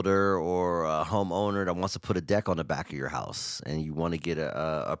a builder or a homeowner that wants to put a deck on the back of your house, and you want to get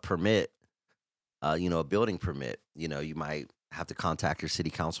a permit, a building permit. You might have to contact your city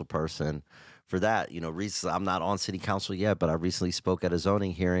council person for that. Recently, I'm not on city council yet, but I recently spoke at a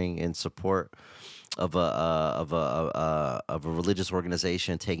zoning hearing in support of a religious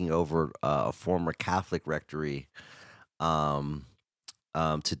organization taking over a former Catholic rectory to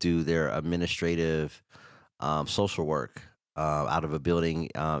do their administrative social work out of a building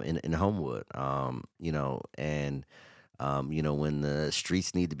in Homewood. When the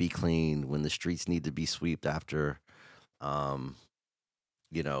streets need to be cleaned, when the streets need to be swept after a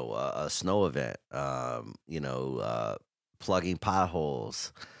snow event, plugging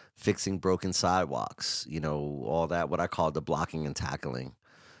potholes, fixing broken sidewalks, all that, what I call the blocking and tackling,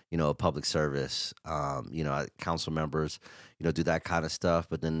 public service. Council members, do that kind of stuff.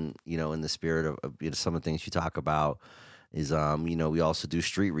 But then, in the spirit of some of the things you talk about is, we also do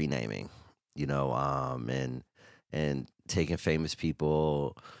street renaming, and taking famous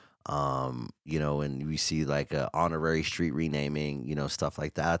people, and we see like a honorary street renaming, stuff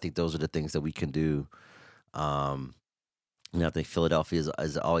like that. I think those are the things that we can do. I think Philadelphia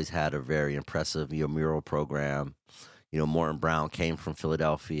has always had a very impressive, mural program. Morton Brown came from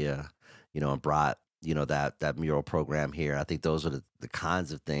Philadelphia, and brought, that mural program here. I think those are the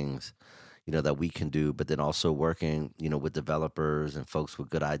kinds of things, that we can do, but then also working, with developers and folks with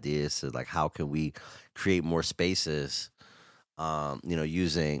good ideas to, like, how can we create more spaces,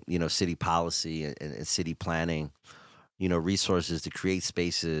 using, city policy and city planning, resources to create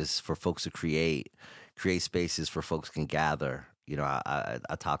spaces for folks to create spaces for folks can gather.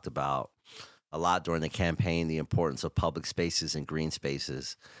 I talked about a lot during the campaign the importance of public spaces and green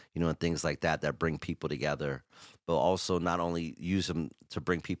spaces, and things like that bring people together, but also not only use them to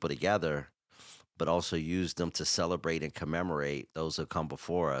bring people together, but also use them to celebrate and commemorate those who come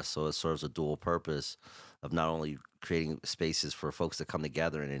before us. So it serves a dual purpose of not only creating spaces for folks to come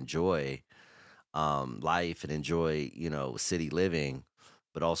together and enjoy life and enjoy, city living,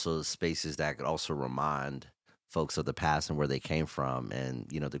 but also spaces that could also remind folks of the past and where they came from, and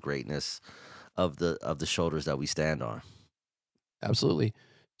the greatness of the shoulders that we stand on. Absolutely.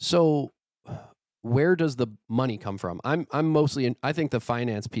 So, where does the money come from? I'm mostly I think the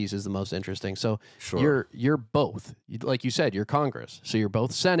finance piece is the most interesting. So Sure. you're both, like you said, you're Congress. So you're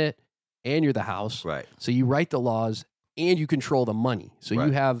both Senate and you're the House. Right. So you write the laws and you control the money. So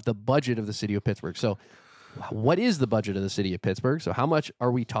you have the budget of the city of Pittsburgh. So what is the budget of the city of Pittsburgh? So how much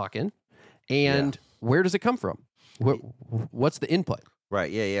are we talking? And where does it come from? What's the input? Right.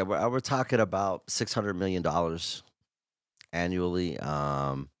 Yeah. We're talking about $600 million annually.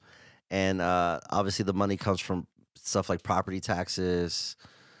 And obviously the money comes from stuff like property taxes,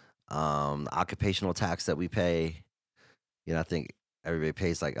 occupational tax that we pay. I think everybody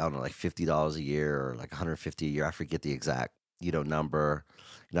pays like, I don't know, like $50 a year or like $150 a year. I forget the exact, number.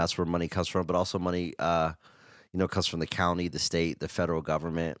 That's where money comes from. But also money, comes from the county, the state, the federal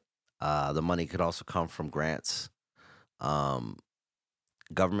government. The money could also come from grants,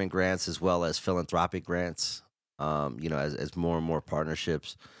 government grants, as well as philanthropic grants. As more and more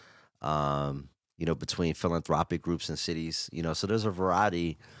partnerships, between philanthropic groups and cities, so there's a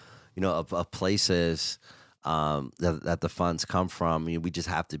variety, of places that the funds come from. We just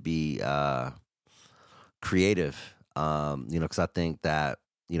have to be creative, because I think that,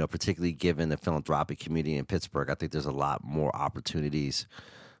 particularly given the philanthropic community in Pittsburgh, I think there's a lot more opportunities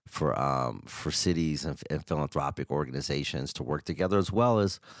for cities and philanthropic organizations to work together, as well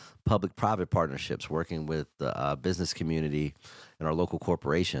as public-private partnerships, working with the business community and our local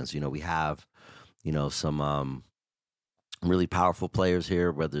corporations. We have, some really powerful players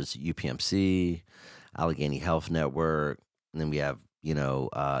here, whether it's UPMC, Allegheny Health Network, and then we have,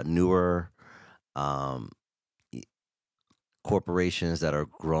 newer corporations that are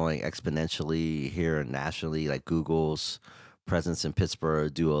growing exponentially here and nationally, like Google's presence in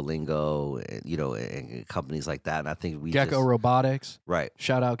Pittsburgh, Duolingo, and companies like that. And I think Gecko Robotics. Right.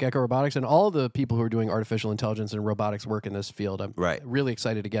 Shout out Gecko Robotics and all the people who are doing artificial intelligence and robotics work in this field. I'm really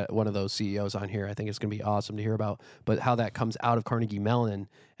excited to get one of those CEOs on here. I think it's going to be awesome to hear about, but how that comes out of Carnegie Mellon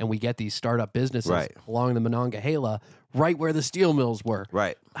and we get these startup businesses along the Monongahela, right where the steel mills were.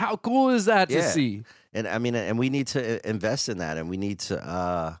 Right. How cool is that to see? And I mean, and we need to invest in that, and we need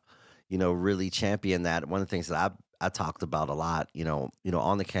to, really champion that. One of the things that I talked about a lot,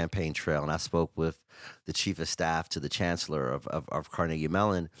 on the campaign trail, and I spoke with the chief of staff to the chancellor of Carnegie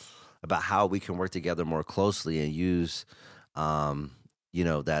Mellon about how we can work together more closely and use, that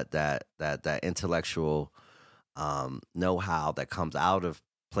intellectual know-how that comes out of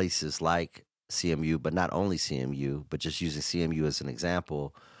places like CMU, but not only CMU, but just using CMU as an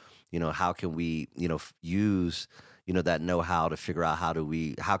example. How can we, use, that know-how to figure out how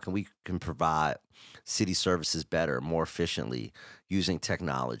can we provide city services better, more efficiently, using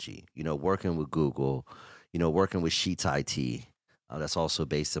technology, working with Google, working with Sheets IT. That's also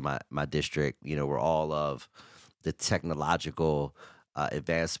based in my district. Where all of the technological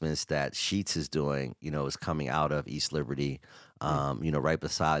advancements that Sheets is doing, is coming out of East Liberty, right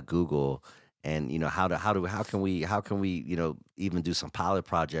beside Google. And how can we even do some pilot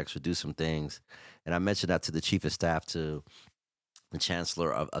projects or do some things. And I mentioned that to the chief of staff, to the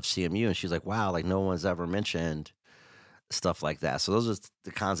chancellor of CMU, and she's like, wow, like no one's ever mentioned stuff like that. So those are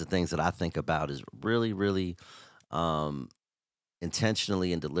the kinds of things that I think about, is really, really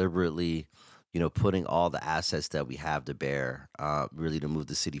intentionally and deliberately, putting all the assets that we have to bear, really to move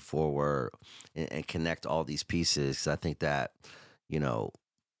the city forward and connect all these pieces. 'Cause I think that,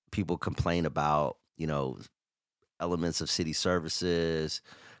 people complain about, elements of city services,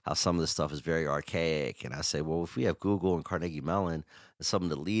 how some of the stuff is very archaic. And I say, well, if we have Google and Carnegie Mellon and some of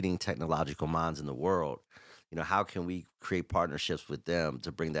the leading technological minds in the world, how can we create partnerships with them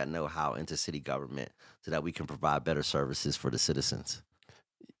to bring that know-how into city government so that we can provide better services for the citizens?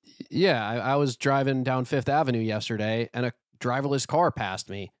 Yeah, I was driving down Fifth Avenue yesterday and a driverless car passed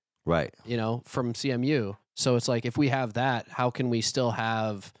me. Right. From CMU. So it's like, if we have that, how can we still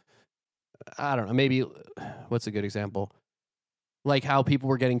have, I don't know, maybe, what's a good example? Like how people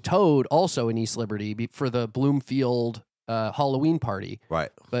were getting towed also in East Liberty for the Bloomfield Halloween party. Right.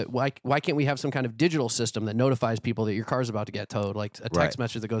 But why can't we have some kind of digital system that notifies people that your car's about to get towed, like a text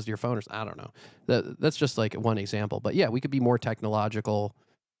message that goes to your phone? Or I don't know. That's just like one example. But yeah, we could be more technological.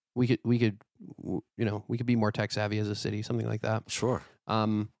 We could be more tech savvy as a city, something like that. Sure.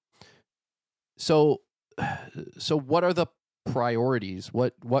 So what are the priorities?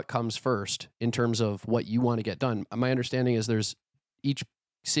 What comes first in terms of what you want to get done? My understanding is there's each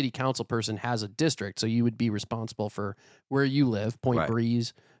city council person has a district, so you would be responsible for where you live, Point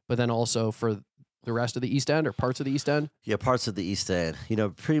Breeze, but then also for the rest of the East End or parts of the East End? Yeah, parts of the East End.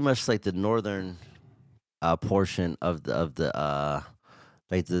 Pretty much like the northern portion of the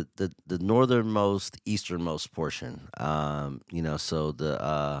like the northernmost easternmost portion. So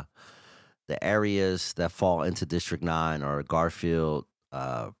the areas that fall into District 9 are Garfield,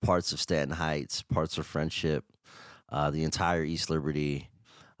 parts of Stanton Heights, parts of Friendship, the entire East Liberty,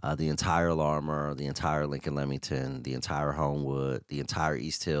 the entire Larmer, the entire Lincoln Leamington, the entire Homewood, the entire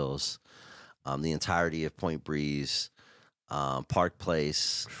East Hills, the entirety of Point Breeze, Park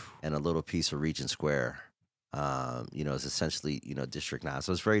Place, and a little piece of Regent Square. It's essentially, District 9.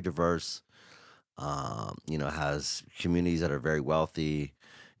 So it's very diverse. Has communities that are very wealthy,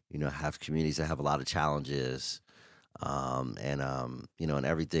 have communities that have a lot of challenges, and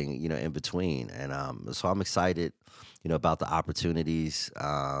everything, in between. And so I'm excited, about the opportunities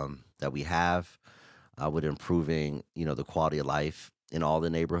that we have with improving, the quality of life in all the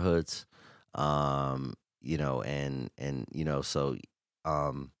neighborhoods. Those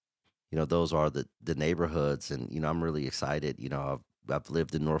are the neighborhoods, and I'm really excited. I've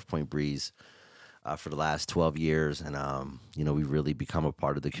lived in North Point Breeze for the last 12 years, and we really become a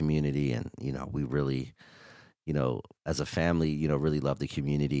part of the community, and we really, as a family, really love the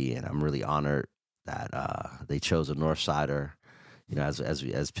community, and I'm really honored that they chose a North Sider. As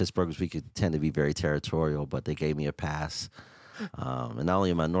Pittsburghers, we could tend to be very territorial, but they gave me a pass. And not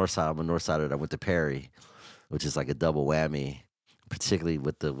only am I North Side, I'm a North Sider that went to Perry, which is like a double whammy, particularly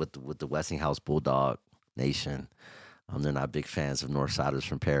with the Westinghouse Bulldog Nation. They're not big fans of North Siders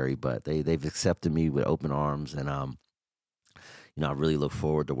from Perry, but they've accepted me with open arms, and I really look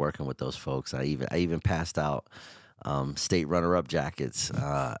forward to working with those folks. I even passed out state runner-up jackets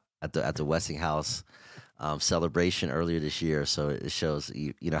at the Westinghouse celebration earlier this year. So it shows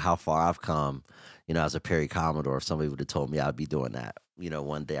how far I've come. As a Perry Commodore, if somebody would have told me I'd be doing that,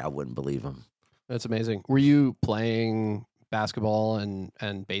 one day, I wouldn't believe them. That's amazing. Were you playing basketball and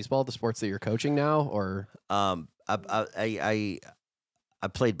baseball, the sports that you're coaching now, or? I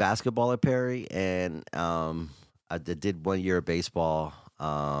played basketball at Perry, and I did 1 year of baseball,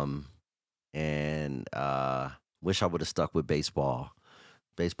 and wish I would have stuck with baseball.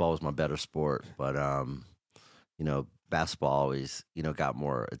 Baseball was my better sport, but basketball always got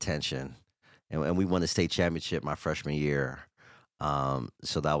more attention, and we won the state championship my freshman year.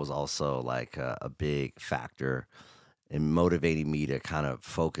 So that was also like a big factor in motivating me to kind of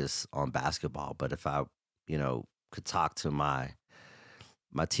focus on basketball. But if I could talk to my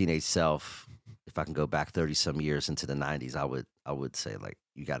teenage self, if I can go back 30 some years into the 90s, I would say, like,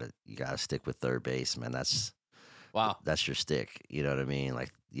 you gotta stick with third base, man. Wow, that's your stick. You know what I mean?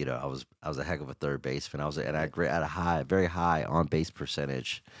 Like, I was a heck of a third baseman. I had a very high on base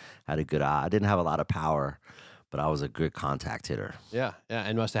percentage. Had a good eye. I didn't have a lot of power, but I was a good contact hitter. Yeah,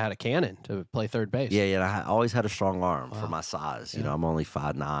 and must have had a cannon to play third base. Yeah. And I always had a strong arm for my size. Yeah. I'm only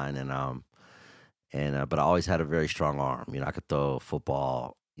 5'9", but I always had a very strong arm. I could throw a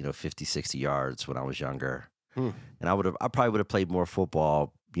football, 50, 60 yards when I was younger. And I probably would have played more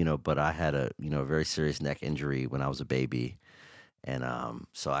football, but I had a very serious neck injury when I was a baby, and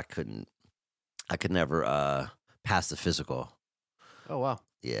so I could never pass the physical. Oh wow.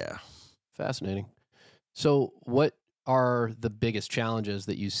 Yeah. Fascinating. So what are the biggest challenges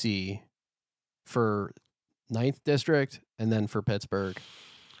that you see for 9th District and then for Pittsburgh?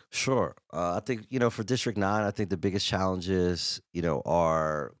 Sure. I think, for District 9, I think the biggest challenges,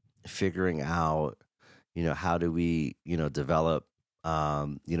 are figuring out, how do we, develop,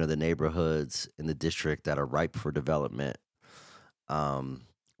 the neighborhoods in the district that are ripe for development,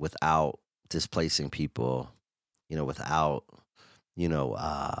 without displacing people, without,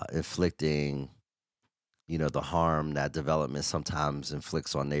 inflicting, the harm that development sometimes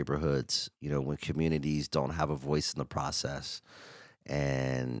inflicts on neighborhoods, when communities don't have a voice in the process,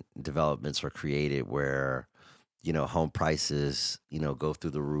 and developments are created where, home prices, go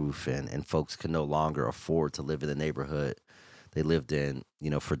through the roof, and folks can no longer afford to live in the neighborhood they lived in,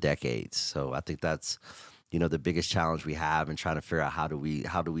 for decades. So I think that's, the biggest challenge we have in trying to figure out how do we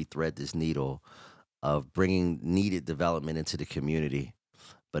thread this needle of bringing needed development into the community,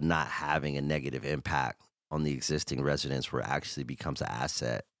 but not having a negative impact on the existing residents, where it actually becomes an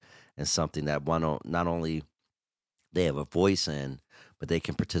asset and something that not only they have a voice in, but they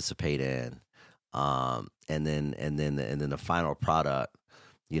can participate in. And then the final product,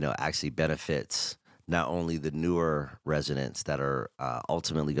 actually benefits not only the newer residents that are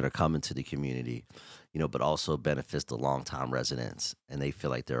ultimately going to come into the community, but also benefits the longtime residents, and they feel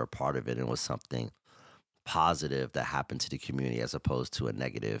like they're a part of it and was something positive that happened to the community as opposed to a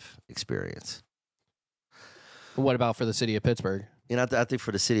negative experience. What about for the city of Pittsburgh? I think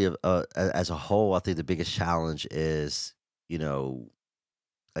for the city of as a whole, I think the biggest challenge is,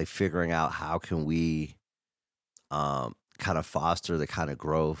 like figuring out how can we, kind of foster the kind of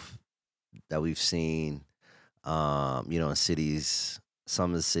growth that we've seen, in cities,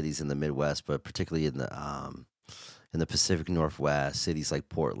 some of the cities in the Midwest, but particularly in the Pacific Northwest, cities like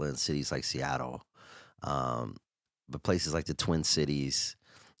Portland, cities like Seattle, but places like the Twin Cities,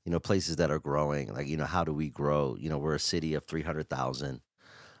 places that are growing. Like, how do we grow? We're a city of 300,000,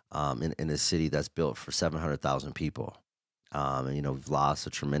 in a city that's built for 700,000 people. And, we've lost a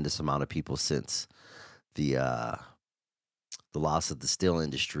tremendous amount of people since the loss of the steel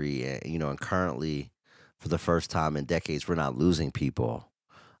industry. And currently, for the first time in decades, we're not losing people,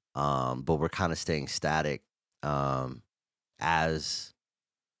 but we're kind of staying static, as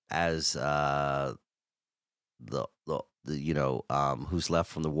who's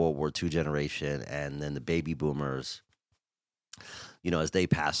left from the World War II generation, and then the baby boomers, as they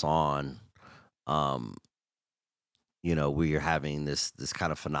pass on, we are having this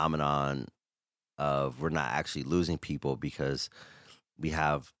kind of phenomenon of we're not actually losing people because we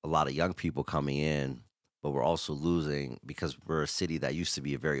have a lot of young people coming in, but we're also losing because we're a city that used to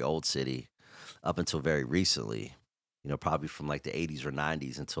be a very old city up until very recently, probably from like the 80s or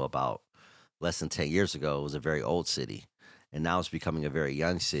 90s until about less than 10 years ago. It was a very old city, and now it's becoming a very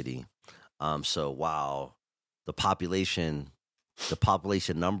young city. So while the population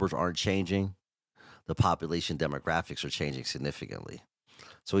numbers aren't changing, the population demographics are changing significantly.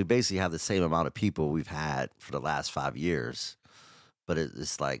 So we basically have the same amount of people we've had for the last 5 years, but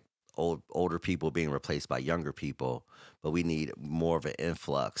it's like older people being replaced by younger people. But we need more of an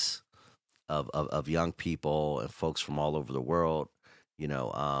influx of young people and folks from all over the world.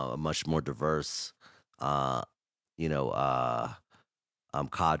 A much more diverse, cadre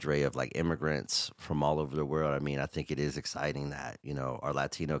of like immigrants from all over the world. I mean, I think it is exciting that our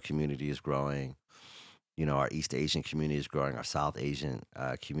Latino community is growing. Our East Asian community is growing. Our South Asian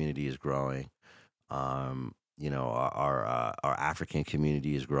community is growing. Our African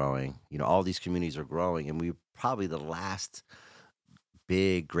community is growing. All these communities are growing, and we're probably the last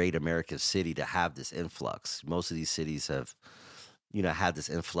big, great American city to have this influx. Most of these cities have, had this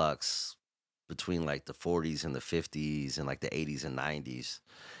influx between like the 40s and the 50s and like the 80s and 90s.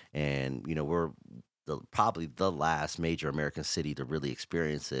 And, we're probably the last major American city to really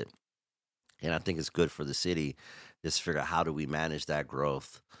experience it. And I think it's good for the city just to figure out how do we manage that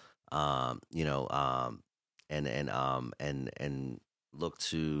growth, and look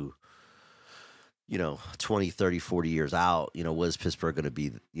to, 20, 30, 40 years out, what is Pittsburgh going to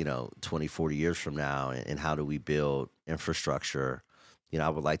be, 20, 40 years from now? And how do we build infrastructure? I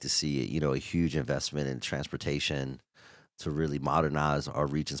would like to see, a huge investment in transportation to really modernize our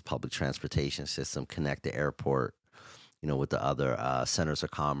region's public transportation system, connect the airport, with the other centers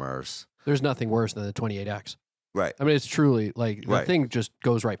of commerce. There's nothing worse than the 28X. Right. I mean, it's truly like the thing just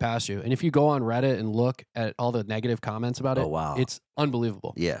goes right past you. And if you go on Reddit and look at all the negative comments about it, wow, it's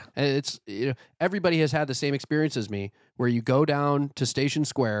unbelievable. Yeah. And it's, everybody has had the same experience as me, where you go down to Station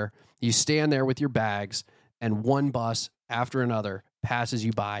Square, you stand there with your bags, and one bus after another passes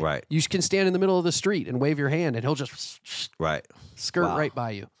you by. Right. You can stand in the middle of the street and wave your hand, and he'll just skirt right by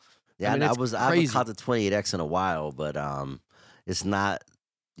you. Yeah, I mean, I haven't caught the 28X in a while, but it's not,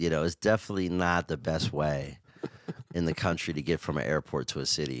 it's definitely not the best way in the country to get from an airport to a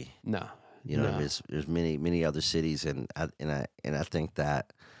city. No. There's many other cities, and I think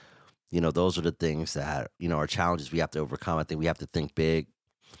that, those are the things that, are challenges we have to overcome. I think we have to think big,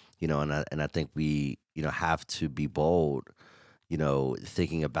 and I think we, have to be bold,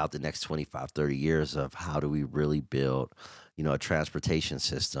 thinking about the next 25, 30 years of how do we really build, a transportation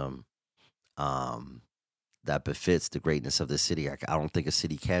system that befits the greatness of the city. I don't think a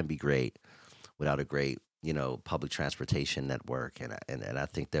city can be great without a great, public transportation network. And I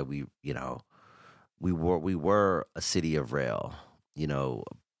think that we were a city of rail,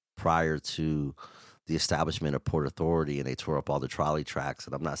 prior to the establishment of Port Authority, and they tore up all the trolley tracks.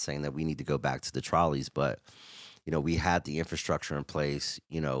 And I'm not saying that we need to go back to the trolleys, but, we had the infrastructure in place,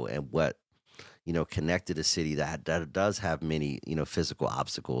 and what, connected a city that does have many, physical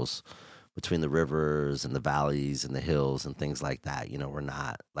obstacles between the rivers and the valleys and the hills and things like that. We're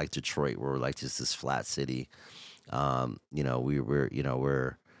not like Detroit, where we're like just this flat city. We're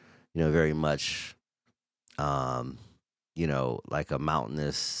very much, like a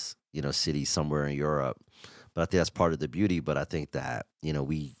mountainous, city somewhere in Europe. But I think that's part of the beauty. But I think that,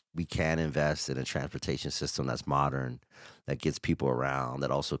 we can invest in a transportation system that's modern, that gets people around,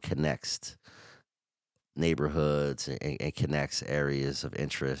 that also connects neighborhoods and connects areas of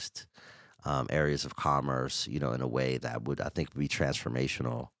interest, areas of commerce, in a way that would, I think, be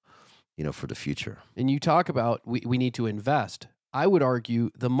transformational, for the future. And you talk about we need to invest. I would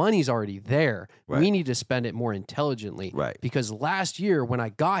argue the money's already there. Right. We need to spend it more intelligently. Right. Because last year when I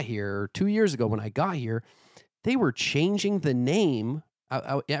got here, or 2 years ago when I got here, they were changing the name.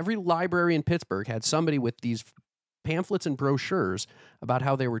 Every library in Pittsburgh had somebody with these pamphlets and brochures about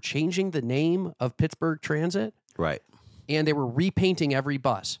how they were changing the name of Pittsburgh Transit. Right. And they were repainting every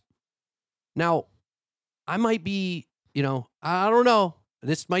bus. Now, I might be, I don't know.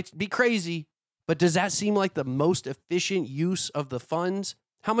 This might be crazy, but does that seem like the most efficient use of the funds?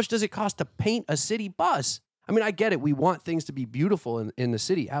 How much does it cost to paint a city bus? I mean, I get it. We want things to be beautiful in the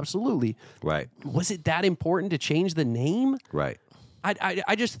city. Absolutely. Right. Was it that important to change the name? Right.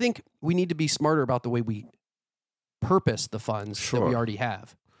 I just think we need to be smarter about the way we purpose the funds that we already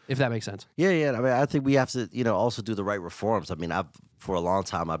have, if that makes sense. Yeah. I mean, I think we have to, also do the right reforms. I mean, for a long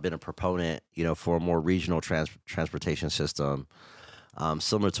time, I've been a proponent, for a more regional transportation system,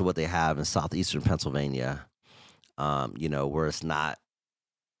 similar to what they have in southeastern Pennsylvania, where it's not,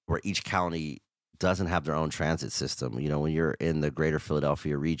 where each county doesn't have their own transit system. When you're in the greater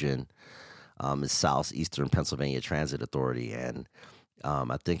Philadelphia region, it's Southeastern Pennsylvania Transit Authority. And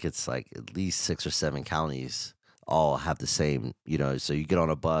I think it's like at least 6 or 7 counties all have the same, so you get on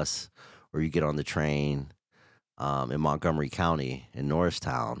a bus or you get on the train in Montgomery County in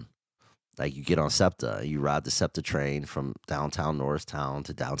Norristown, like you get on SEPTA, you ride the SEPTA train from downtown Norristown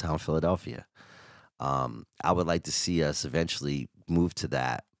to downtown Philadelphia. I would like to see us eventually move to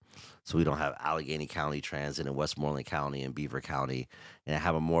that, so we don't have Allegheny County Transit in Westmoreland County and Beaver County, and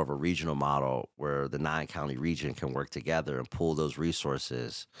have more of a regional model where the 9-county region can work together and pool those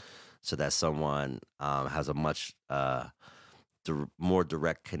resources so that someone has a much more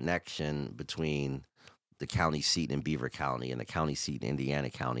direct connection between the county seat in Beaver County and the county seat in Indiana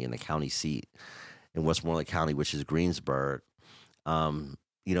County and the county seat in Westmoreland County, which is Greensburg,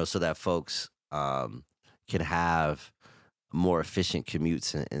 so that folks can have more efficient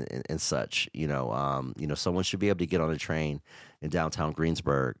commutes and such. Someone should be able to get on a train in downtown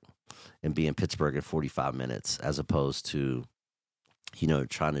Greensburg and be in Pittsburgh in 45 minutes, as opposed to,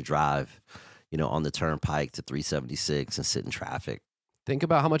 trying to drive, on the turnpike to 376 and sit in traffic. Think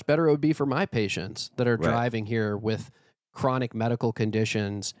about how much better it would be for my patients that are driving here with chronic medical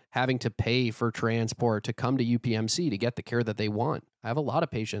conditions, having to pay for transport to come to UPMC to get the care that they want. I have a lot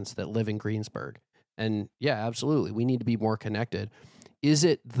of patients that live in Greensburg. And yeah, absolutely, we need to be more connected. Is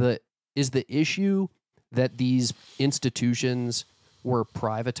the issue that these institutions were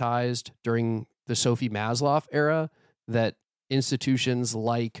privatized during the Sophie Maslow era, that institutions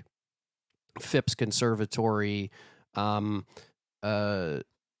like Phipps Conservatory, the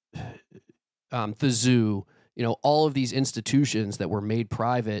zoo, all of these institutions that were made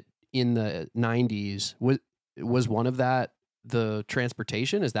private in the 90s, was one of that the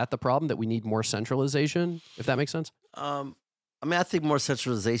transportation? Is that the problem, that we need more centralization, if that makes sense? I think more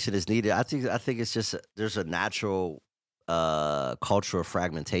centralization is needed. I think it's just there's a natural culture of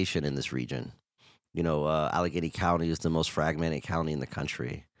fragmentation in this region. Allegheny County is the most fragmented county in the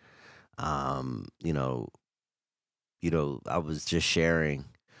country. I was just sharing,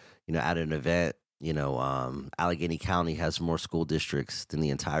 at an event, Allegheny County has more school districts than the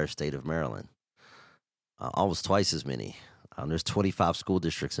entire state of Maryland, almost twice as many. There's 25 school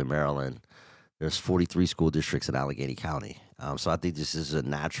districts in Maryland. There's 43 school districts in Allegheny County. So I think this is a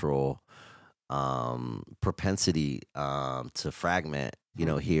natural propensity to fragment,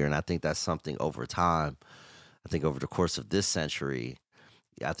 here. And I think that's something over time, I think over the course of this century,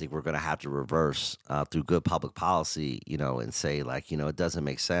 I think we're going to have to reverse through good public policy, and say, like, it doesn't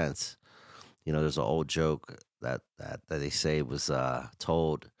make sense. There's an old joke that they say was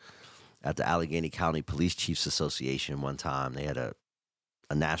told at the Allegheny County Police Chiefs Association one time. They had a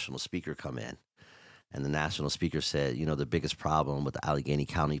national speaker come in, and the national speaker said, the biggest problem with the Allegheny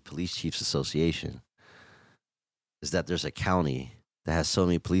County Police Chiefs Association is that there's a county that has so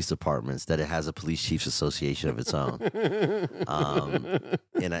many police departments that it has a police chiefs association of its own.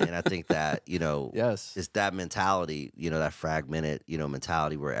 And I think that, yes, it's that mentality, that fragmented,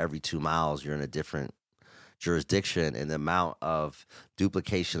 mentality where every 2 miles you're in a different jurisdiction, and the amount of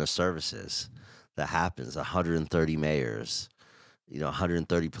duplication of services that happens. 130 mayors,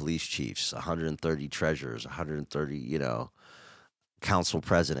 130 police chiefs, 130 treasurers, 130, council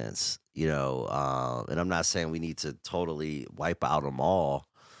presidents, and I'm not saying we need to totally wipe out them all,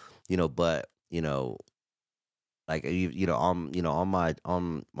 but, like,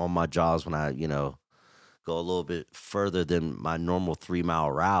 on my jobs, when I, go a little bit further than my normal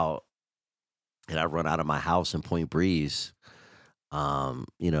 3-mile route, and I run out of my house in Point Breeze, actually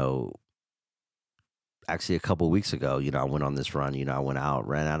a couple of weeks ago, I went on this run, I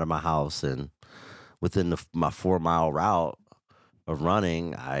ran out of my house, and within my 4-mile route, of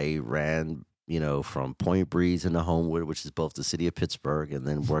running, I ran, from Point Breeze into Homewood, which is both the city of Pittsburgh, and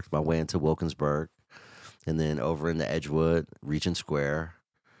then worked my way into Wilkinsburg, and then over into Edgewood, Regent Square,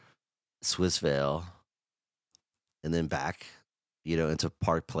 Swissvale, and then back, into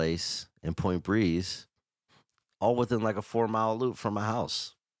Park Place and Point Breeze, all within like a 4-mile loop from my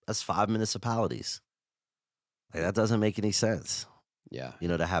house. That's 5 municipalities. Like, that doesn't make any sense. Yeah.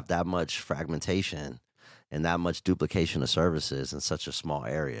 To have that much fragmentation and that much duplication of services in such a small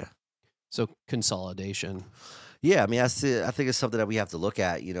area. So consolidation. Yeah, I mean, I think it's something that we have to look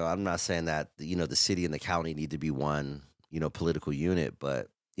at. I'm not saying that, the city and the county need to be one, political unit, but,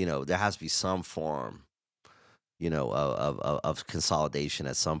 there has to be some form, of consolidation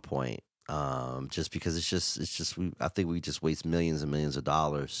at some point. Just because I think we just waste millions and millions of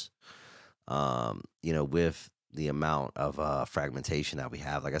dollars, with the amount of fragmentation that we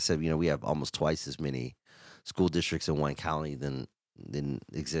have. Like I said, we have almost twice as many school districts in one county than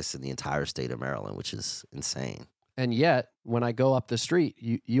exists in the entire state of Maryland, which is insane. And yet, when I go up the street,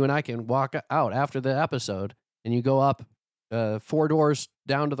 you and I can walk out after the episode, and you go up 4 doors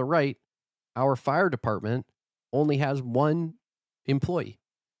down to the right, our fire department only has 1 employee.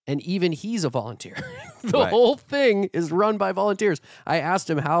 And even he's a volunteer. The whole thing is run by volunteers. I asked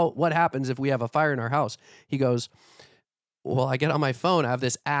him what happens if we have a fire in our house. He goes, well, I get on my phone, I have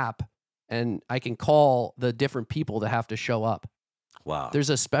this app, and I can call the different people that have to show up. Wow. There's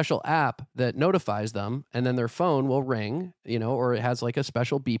a special app that notifies them, and then their phone will ring, or it has like a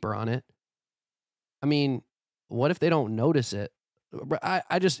special beeper on it. I mean, what if they don't notice it?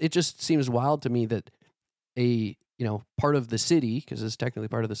 It just seems wild to me that a part of the city, because it's technically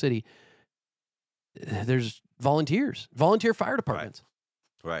part of the city, there's volunteer fire departments.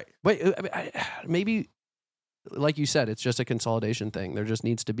 Right. Wait, maybe, like you said, it's just a consolidation thing. There just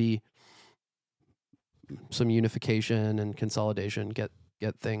needs to be some unification and consolidation, get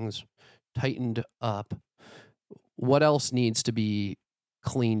things tightened up. What else needs to be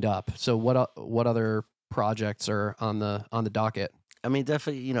cleaned up? So what other projects are on the docket? I mean,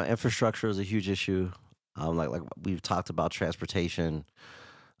 definitely, infrastructure is a huge issue. Like we've talked about transportation,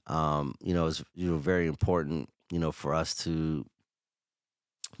 is very important, for us to,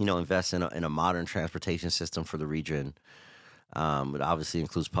 invest in a modern transportation system for the region. It obviously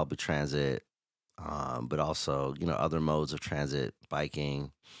includes public transit, but also, other modes of transit,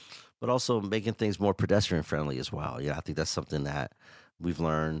 biking, but also making things more pedestrian friendly as well. I think that's something that we've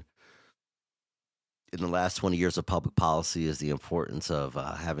learned in the last 20 years of public policy, is the importance of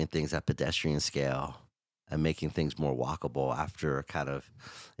having things at pedestrian scale and making things more walkable after kind of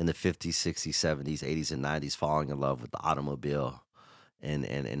in the 50s, 60s, 70s, 80s, and 90s falling in love with the automobile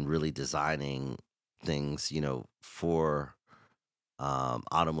and really designing things, for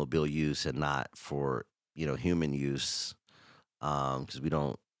automobile use and not for, human use, because we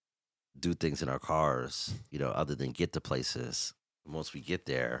don't do things in our cars, other than get to places. Once we get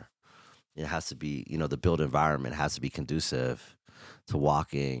there, it has to be, the built environment has to be conducive to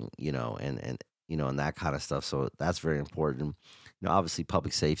walking, and that kind of stuff. So that's very important. Obviously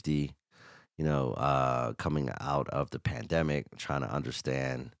public safety, coming out of the pandemic, trying to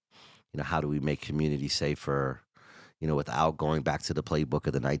understand, how do we make communities safer, without going back to the playbook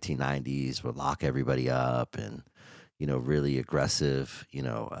of the 1990s where lock everybody up and, really aggressive,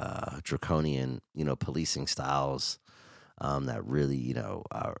 draconian, policing styles that really,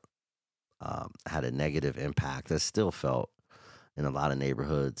 had a negative impact that's still felt in a lot of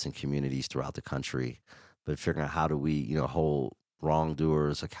neighborhoods and communities throughout the country. But figuring out how do we, hold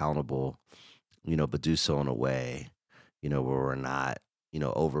wrongdoers accountable, but do so in a way, where we're not,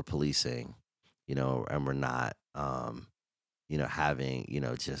 over policing, and we're not, having,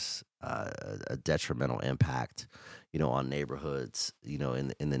 just a detrimental impact, on neighborhoods,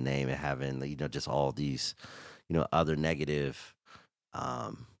 in the name of having, just all these, other negative,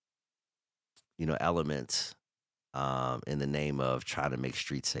 elements in the name of trying to make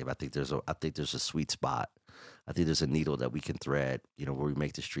streets safe. I think there's a sweet spot. I think there's a needle that we can thread, where we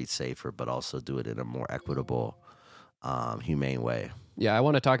make the streets safer, but also do it in a more equitable, humane way. Yeah, I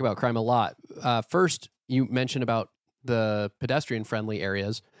want to talk about crime a lot. First, you mentioned about the pedestrian-friendly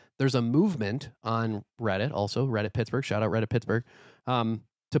areas. There's a movement on Reddit, also Reddit Pittsburgh. Shout out Reddit Pittsburgh,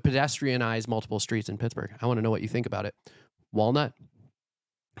 to pedestrianize multiple streets in Pittsburgh. I want to know what you think about it. Walnut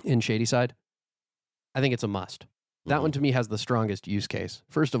in Shadyside, I think it's a must. That one to me has the strongest use case.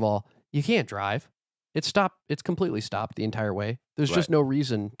 First of all, you can't drive. It's completely stopped the entire way. There's just no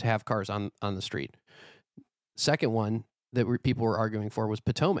reason to have cars on the street. Second one that people were arguing for was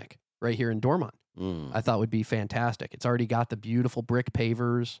Potomac, right here in Dormont. I thought would be fantastic. It's already got the beautiful brick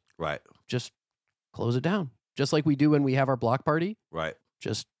pavers. Right. Just close it down. just like we do when we have our block party. Right.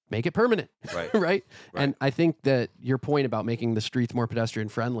 Just make it permanent. Right. Right. And I think that your point about making the streets more pedestrian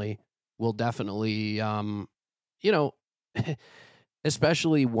friendly will definitely,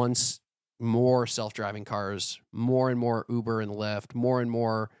 especially once more self-driving cars, more and more Uber and Lyft, more and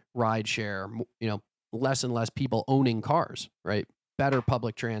more ride share, less and less people owning cars, right? Better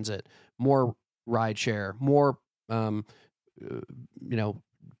public transit, more ride share, more,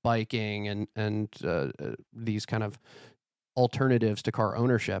 biking and these kind of alternatives to car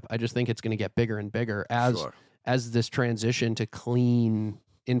ownership. I just think it's going to get bigger and bigger as this transition to clean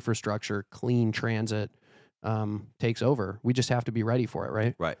infrastructure, clean transit takes over. We just have to be ready for it,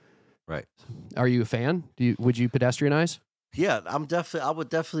 right? Right. Are you a fan? Would you pedestrianize? Yeah, I would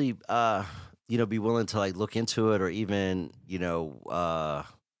definitely be willing to like look into it, or even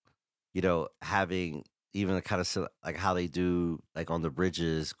having even a kind of like how they do like on the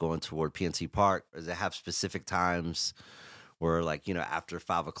bridges going toward PNC Park, or they have specific times where like after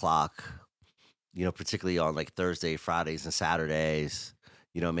 5 o'clock, particularly on like Thursday, Fridays, and Saturdays,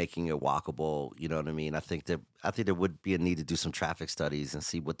 making it walkable. You know what I mean? I think there would be a need to do some traffic studies and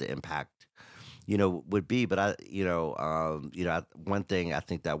see what the impact, would be. But one thing I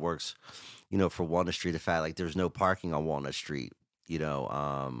think that works, for Walnut Street, the fact like there's no parking on Walnut Street,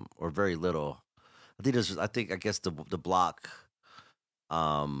 or very little. I guess the block,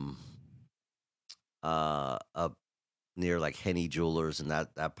 up near like Henny Jewelers and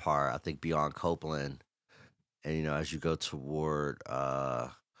that part, I think beyond Copeland, and as you go toward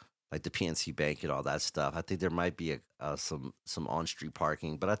like the PNC Bank and all that stuff, I think there might be some on street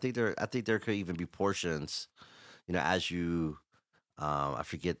parking, but I think there could even be portions, as you I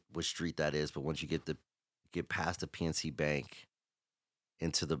forget which street that is, but once you get past the PNC Bank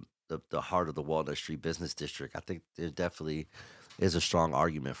into the heart of the Walnut Street Business District, I think there definitely is a strong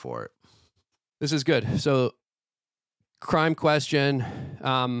argument for it. This is good. So, crime question.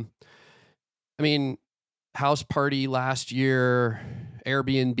 House party last year,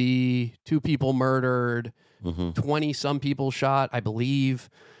 Airbnb, 2 people murdered, 20 some people shot, I believe.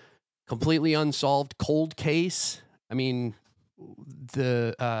 Completely unsolved cold case.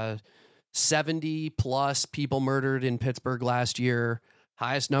 The 70 plus people murdered in Pittsburgh last year,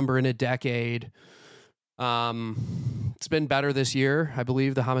 highest number in a decade. It's been better this year. I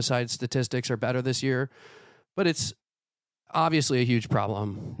believe the homicide statistics are better this year, but it's obviously a huge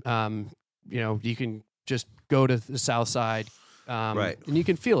problem. You can just go to the South Side, and you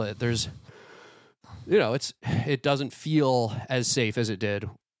can feel it. There's, it doesn't feel as safe as it did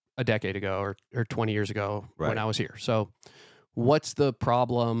a decade ago or 20 years ago when I was here. So what's the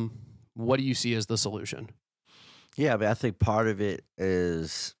problem? What do you see as the solution? Yeah, I think part of it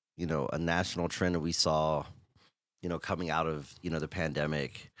is, a national trend that we saw, coming out of, the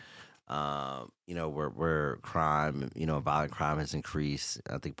pandemic, where crime, violent crime has increased.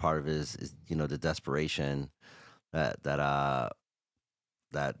 I think part of it is the desperation that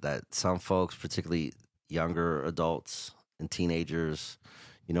some folks, particularly younger adults and teenagers,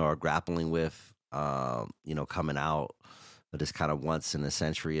 are grappling with, coming out of this kind of once in a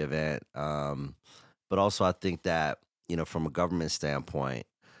century event. But also I think that, from a government standpoint,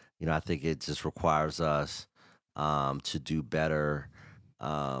 I think it just requires us to do better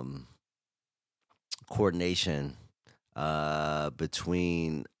coordination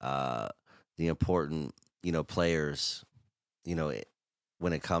between the important, players,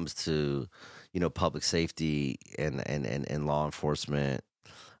 when it comes to, public safety and law enforcement,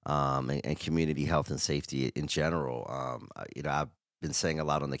 and community health and safety in general. I've been saying a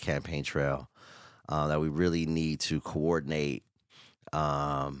lot on the campaign trail that we really need to coordinate,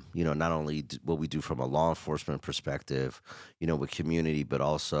 not only what we do from a law enforcement perspective, with community, but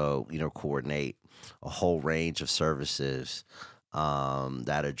also, coordinate a whole range of services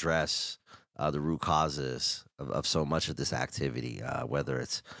that address the root causes of so much of this activity, whether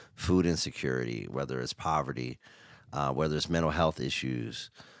it's food insecurity, whether it's poverty, whether it's mental health issues,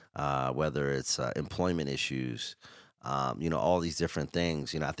 whether it's employment issues, all these different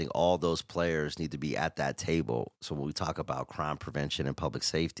things. I think all those players need to be at that table. So when we talk about crime prevention and public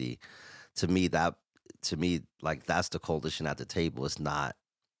safety, to me, like that's the coalition at the table. It's not,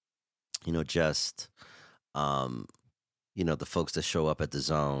 just, the folks that show up at the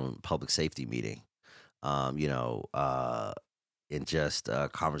zone public safety meeting, in just a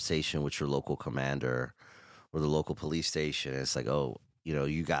conversation with your local commander or the local police station. It's like, oh,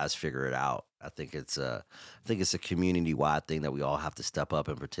 you guys figure it out. I think it's a community-wide thing that we all have to step up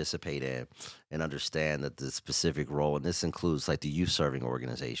and participate in, and understand that the specific role, and this includes like the youth-serving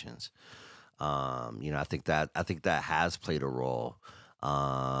organizations. I think that has played a role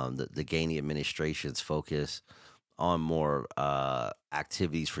the Gainey administration's focus on more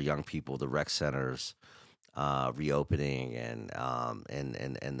activities for young people, the rec centers reopening, and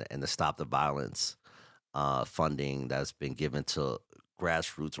the Stop the Violence funding that's been given to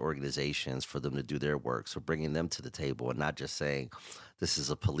grassroots organizations for them to do their work. So bringing them to the table and not just saying this is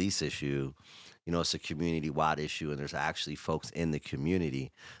a police issue, it's a community-wide issue, and there's actually folks in the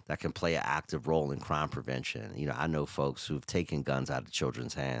community that can play an active role in crime prevention. I know folks who've taken guns out of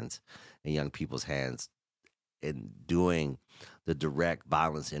children's hands and young people's hands in doing the direct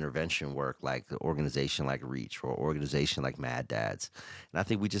violence intervention work, like the organization like Reach or organization like Mad Dads. And I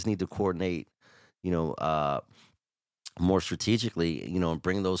think we just need to coordinate, more strategically, and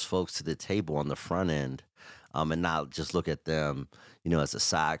bring those folks to the table on the front end, and not just look at them, as a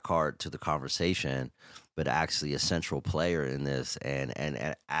side card to the conversation, but actually a central player in this,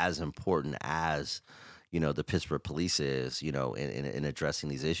 and as important as, the Pittsburgh police is, in addressing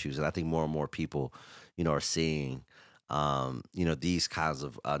these issues. And I think more and more people, are seeing, these kinds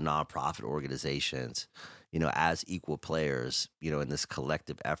of nonprofit organizations, as equal players, in this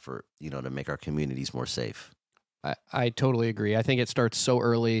collective effort, to make our communities more safe. I totally agree. I think it starts so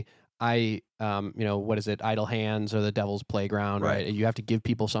early. What is it? Idle hands or the devil's playground, right? You have to give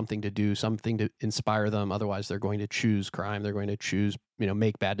people something to do, something to inspire them. Otherwise, they're going to choose crime. They're going to choose,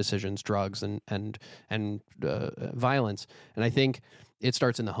 make bad decisions, drugs, and violence. And I think it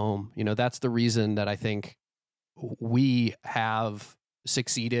starts in the home. That's the reason that I think we have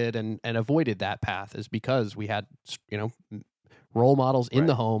succeeded and avoided that path, is because we had, role models in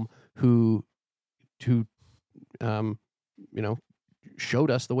the home who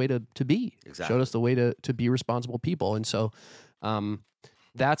showed us the way to be, showed us the way to be responsible people. And so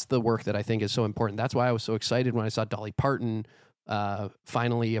that's the work that I think is so important. That's why I was so excited when I saw Dolly Parton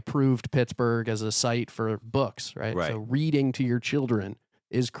finally approved Pittsburgh as a site for books, right? So reading to your children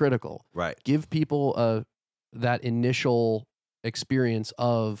is critical. Right. Give people that initial experience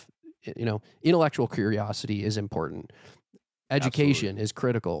of, intellectual curiosity is important. Education is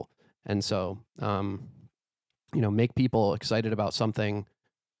critical. And so, make people excited about something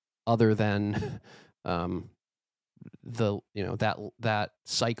other than that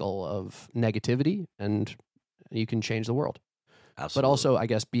cycle of negativity, and you can change the world. Absolutely. But also, I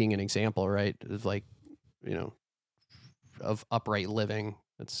guess, being an example, right, of of upright living,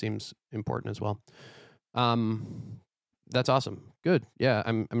 that seems important as well. That's awesome. Good. Yeah.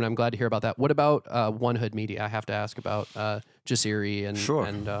 I'm glad to hear about that. What about One Hood Media? I have to ask about Jasiri and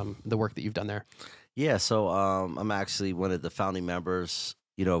the work that you've done there. Yeah, so I'm actually one of the founding members,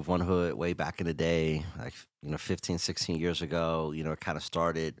 of One Hood way back in the day, like, 15, 16 years ago. It kind of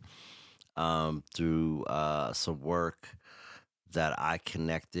started through some work that I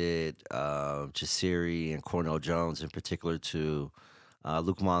connected Jasiri and Cornell Jones in particular to.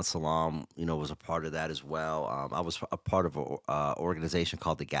 Lukman Salam, was a part of that as well. I was a part of an organization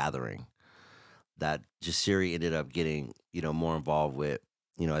called The Gathering that Jasiri ended up getting, more involved with,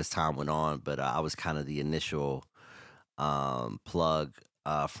 as time went on. But I was kind of the initial plug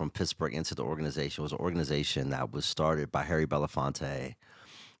from Pittsburgh into the organization. It was an organization that was started by Harry Belafonte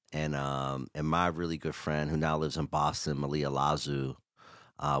and my really good friend who now lives in Boston, Malia Lazu,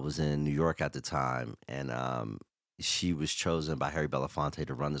 was in New York at the time. And she was chosen by Harry Belafonte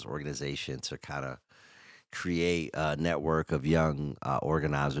to run this organization to kind of create a network of young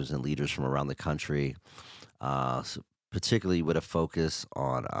organizers and leaders from around the country, particularly with a focus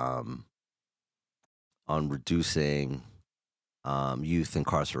on reducing youth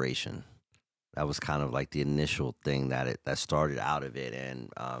incarceration. That was kind of like the initial thing that started out of it,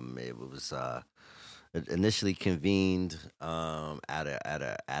 and it was initially convened at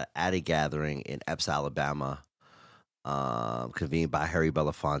a gathering in Epps, Alabama. Convened by Harry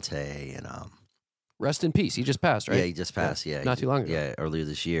Belafonte and rest in peace. He just passed, right? Yeah, he just passed. Yeah, not too long ago. Yeah, earlier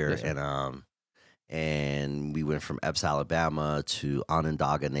this year. Yes, and we went from Epps, Alabama to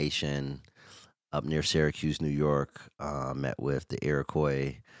Onondaga Nation up near Syracuse, New York. Met with the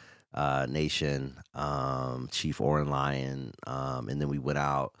Iroquois Nation, Chief Oren Lyon, and then we went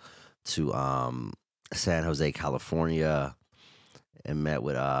out to San Jose, California, and met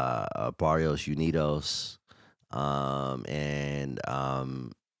with Barrios Unidos. And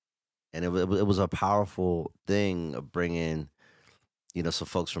it was a powerful thing of bringing, some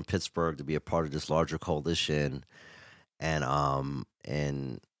folks from Pittsburgh to be a part of this larger coalition, and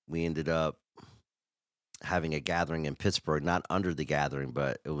we ended up having a gathering in Pittsburgh, not under the gathering,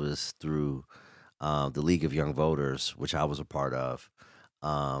 but it was through the League of Young Voters, which I was a part of,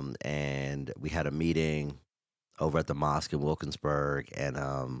 and we had a meeting over at the mosque in Wilkinsburg,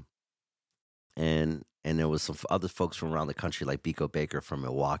 and and there was some other folks from around the country, like Biko Baker from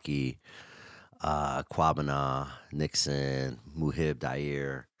Milwaukee, Kwabena, Nixon, Muhib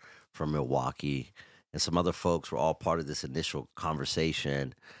Dair from Milwaukee, and some other folks were all part of this initial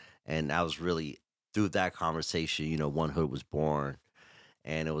conversation. And I was really, through that conversation, One Hood was born.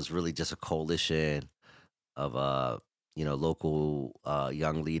 And it was really just a coalition of, local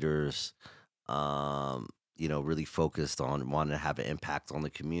young leaders, really focused on wanting to have an impact on the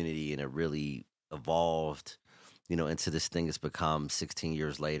community. And it really evolved, into this thing that's become 16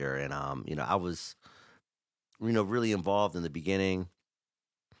 years later. And, I was, really involved in the beginning.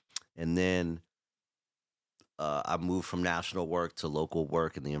 And then I moved from national work to local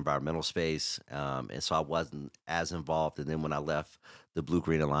work in the environmental space. And so I wasn't as involved. And then when I left the Blue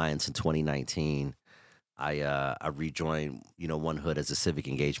Green Alliance in 2019, I rejoined, One Hood as a civic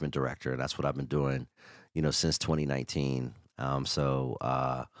engagement director. And that's what I've been doing, since 2019. So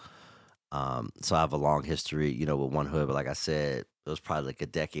I have a long history, with One Hood. But like I said, it was probably like a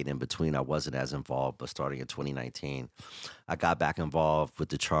decade in between. I wasn't as involved, but starting in 2019, I got back involved with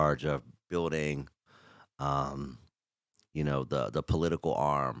the charge of building the political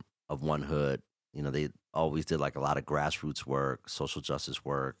arm of One Hood. They always did like a lot of grassroots work, social justice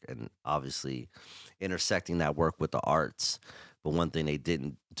work, and obviously intersecting that work with the arts. But one thing they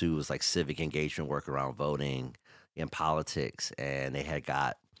didn't do was like civic engagement work around voting and politics. And they had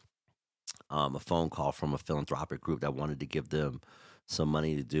got a phone call from a philanthropic group that wanted to give them some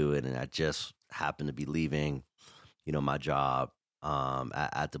money to do it. And I just happened to be leaving, my job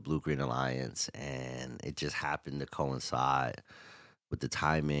at the Blue Green Alliance, and it just happened to coincide with the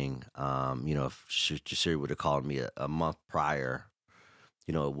timing. If Shiri would have called me a month prior,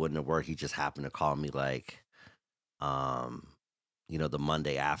 it wouldn't have worked. He just happened to call me like, the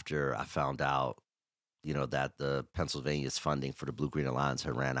Monday after I found out, that the Pennsylvania's funding for the Blue Green Alliance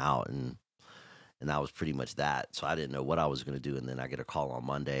had ran out, and that was pretty much that. So I didn't know what I was going to do, and then I get a call on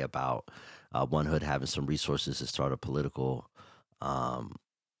Monday about One Hood having some resources to start a political arm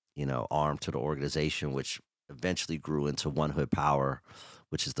to the organization, which eventually grew into One Hood Power,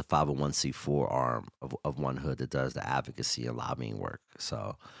 which is the 501c4 arm of One Hood that does the advocacy and lobbying work.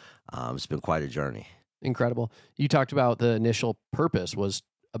 So it's been quite a journey. Incredible. You talked about the initial purpose was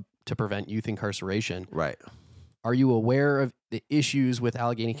to prevent youth incarceration. Right. Are you aware of the issues with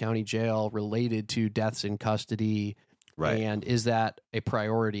Allegheny County Jail related to deaths in custody? Right. And is that a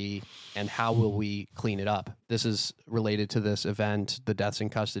priority, and how will we clean it up? This is related to this event, the Deaths in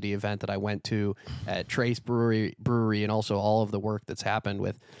Custody event that I went to at Trace Brewery, and also all of the work that's happened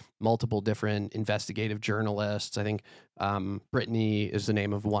with multiple different investigative journalists. I think Brittany is the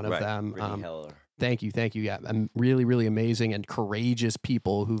name of one of them. Brittany Heller. Thank you. Yeah, really, really amazing and courageous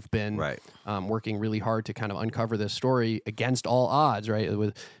people who've been working really hard to kind of uncover this story against all odds, right?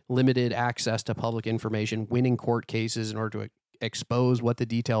 With limited access to public information, winning court cases in order to expose what the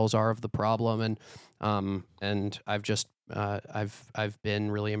details are of the problem, and I've just I've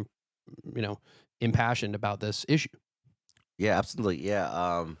been really impassioned about this issue. Yeah, absolutely.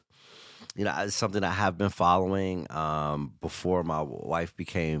 Yeah. It's something I have been following before my wife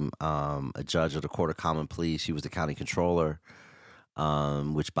became a judge of the Court of Common Pleas. She was the county controller,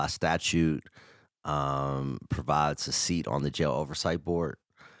 which by statute provides a seat on the jail oversight board.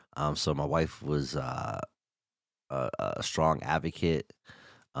 So my wife was a strong advocate,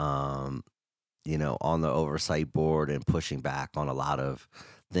 on the oversight board and pushing back on a lot of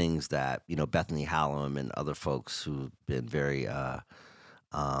things that, Bethany Hallam and other folks who've been very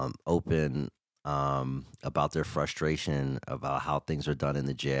open about their frustration about how things are done in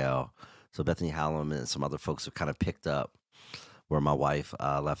the jail. So Bethany Hallam and some other folks have kind of picked up where my wife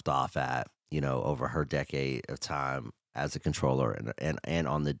left off at, over her decade of time as a controller and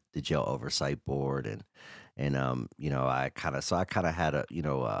on the jail oversight board. And I kind of had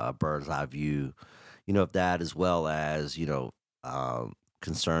a bird's eye view, of that, as well as,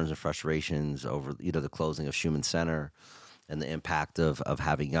 concerns and frustrations over, the closing of Schumann Center and the impact of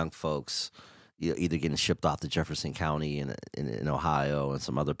having young folks either getting shipped off to Jefferson County in Ohio and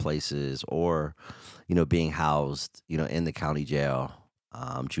some other places, or, being housed, in the county jail,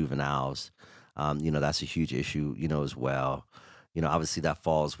 juveniles. That's a huge issue, as well. Obviously that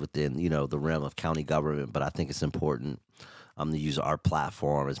falls within, the realm of county government, but I think it's important to use our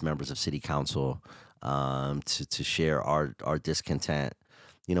platform as members of city council to share our discontent,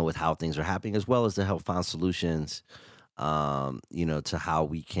 with how things are happening, as well as to help find solutions, to how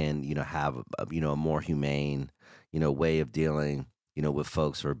we can, have a more humane, way of dealing, with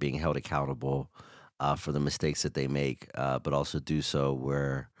folks who are being held accountable for the mistakes that they make, but also do so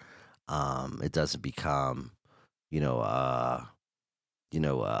where it doesn't become, a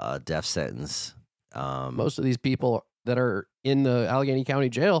death sentence Most of these people that are in the Allegheny County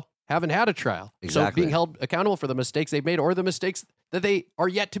Jail haven't had a trial. Exactly. So being held accountable for the mistakes they've made or the mistakes that they are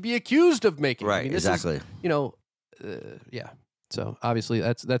yet to be accused of making. Right, I mean, this exactly. is, yeah. So obviously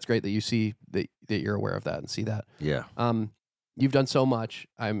that's great that you see that you're aware of that and see that. Yeah. You've done so much.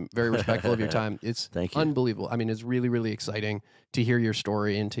 I'm very respectful of your time. It's Thank you. unbelievable. I mean, it's really, really exciting to hear your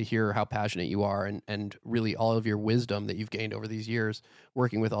story and to hear how passionate you are and really all of your wisdom that you've gained over these years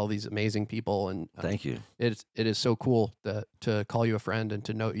working with all these amazing people. And thank you. It is so cool to call you a friend and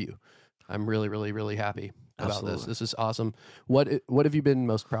to know you. I'm really, really, really happy about Absolutely. this. This is awesome. What have you been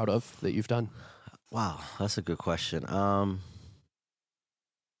most proud of that you've done? Wow, that's a good question.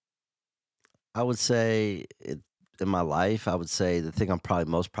 I would say in my life, I would say the thing I'm probably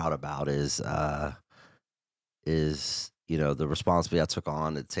most proud about is the responsibility I took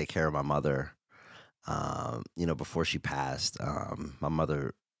on to take care of my mother. Before she passed, my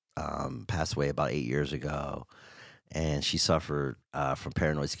mother passed away about 8 years ago, and she suffered from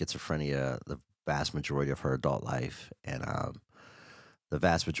paranoid schizophrenia the vast majority of her adult life, and the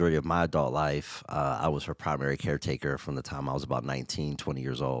vast majority of my adult life, I was her primary caretaker from the time I was about 19, 20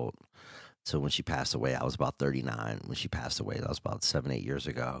 years old. So when she passed away, I was about 39. When she passed away, that was about 7-8 years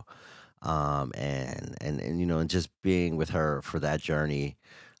ago. And just being with her for that journey,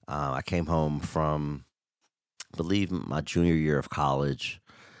 I came home from, I believe, my junior year of college,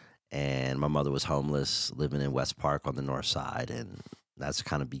 and my mother was homeless, living in West Park on the north side, and that's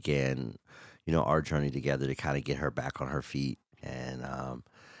kind of began, our journey together to kind of get her back on her feet, and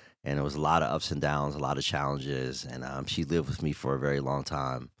it was a lot of ups and downs, a lot of challenges, and she lived with me for a very long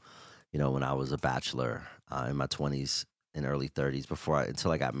time. When I was a bachelor in my 20s and early 30s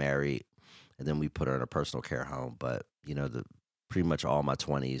until I got married, and then we put her in a personal care home. But pretty much all my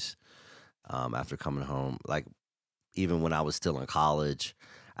 20s, after coming home, like even when I was still in college,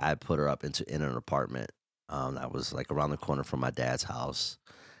 I had put her up in an apartment that was like around the corner from my dad's house,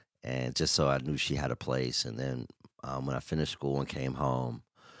 and just so I knew she had a place. And then when I finished school and came home,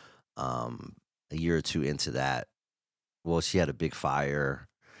 a year or two into that, well, she had a big fire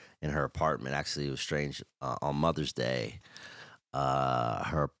in her apartment. Actually, it was strange. On Mother's Day,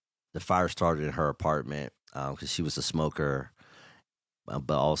 the fire started in her apartment because she was a smoker,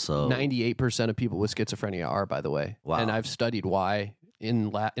 but also 98% of people with schizophrenia are, by the way. Wow. And I've studied why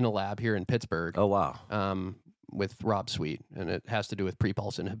in a lab here in Pittsburgh. Oh wow. With Rob Sweet, and it has to do with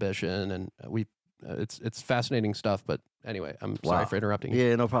pre-pulse inhibition, and it's fascinating stuff. But anyway, I'm sorry for interrupting.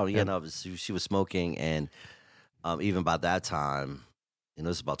 Yeah, no problem. Yeah, no, she was smoking, and even by that time.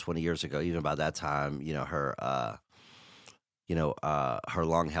 This is about 20 years ago. Even by that time, her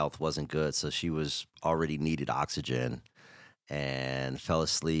lung health wasn't good, so she was already needed oxygen, and fell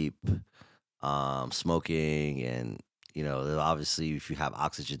asleep, smoking, and obviously, if you have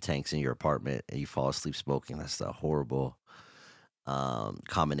oxygen tanks in your apartment and you fall asleep smoking, that's a horrible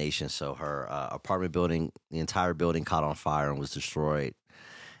combination. So her apartment building, the entire building, caught on fire and was destroyed,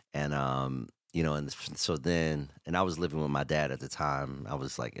 and and so then, and I was living with my dad at the time. I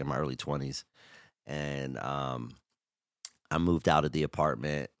was like in my early 20s, and I moved out of the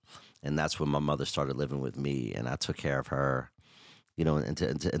apartment, and that's when my mother started living with me, and I took care of her,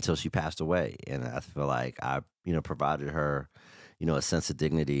 until she passed away. And I feel like I, provided her, a sense of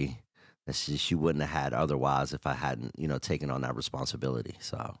dignity that she wouldn't have had otherwise if I hadn't, taken on that responsibility.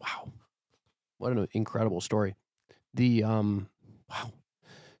 So, wow, what an incredible story. Wow.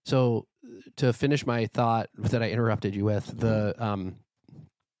 So to finish my thought that I interrupted you with,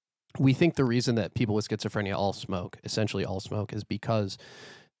 we think the reason that people with schizophrenia essentially all smoke, is because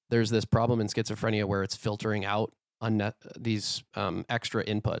there's this problem in schizophrenia where it's filtering out these extra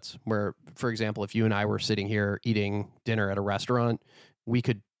inputs. Where, for example, if you and I were sitting here eating dinner at a restaurant, we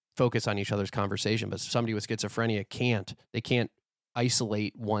could focus on each other's conversation, but somebody with schizophrenia can't. They can't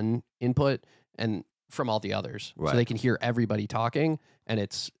isolate one input and from all the others, right. So they can hear everybody talking, and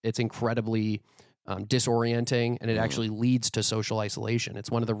it's incredibly disorienting, and it actually leads to social isolation.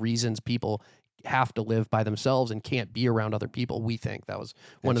 It's one of the reasons people have to live by themselves and can't be around other people. We think that was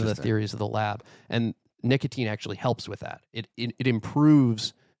one of the theories of the lab, and nicotine actually helps with that. It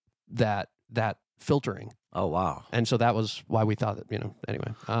improves that filtering. Oh wow! And so that was why we thought that,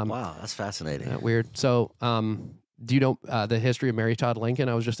 anyway. Wow, that's fascinating. Weird. So, do you know the history of Mary Todd Lincoln?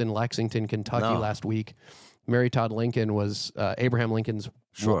 I was just in Lexington, Kentucky last week. Mary Todd Lincoln was Abraham Lincoln's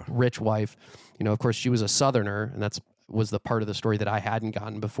rich wife. Of course, she was a Southerner, and that's was the part of the story that I hadn't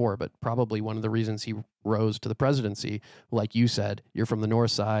gotten before, but probably one of the reasons he rose to the presidency. Like you said, you're from the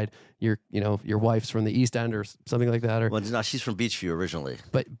north side, your wife's from the east end or something like that. Or well, no, she's from Beachview originally.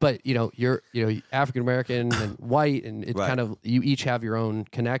 But you're African American and white, and it's kind of, you each have your own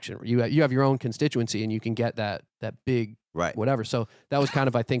connection. You have your own constituency, and you can get that big whatever. So that was kind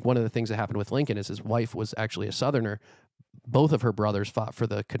of, I think, one of the things that happened with Lincoln is his wife was actually a Southerner. Both of her brothers fought for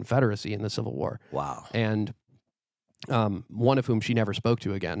the Confederacy in the Civil War. Wow. And one of whom she never spoke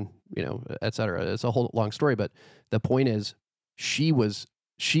to again, et cetera. It's a whole long story, but the point is she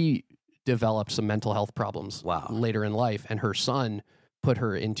developed some mental health problems later in life, and her son put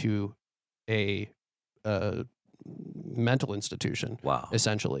her into a mental institution,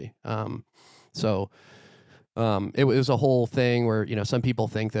 essentially. So it was a whole thing where, some people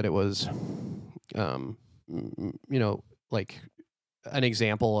think that it was, like an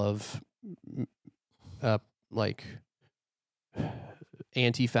example of like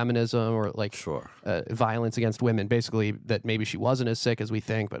anti-feminism or like violence against women, basically, that maybe she wasn't as sick as we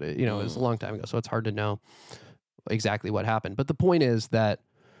think, but it was a long time ago, so it's hard to know exactly what happened. But the point is that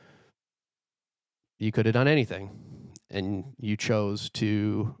you could have done anything, and you chose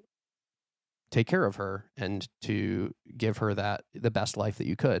to take care of her and to give her the best life that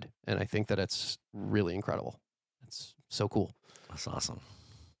you could. And I think that it's really incredible. It's so cool. That's awesome.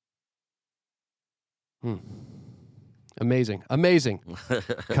 Amazing.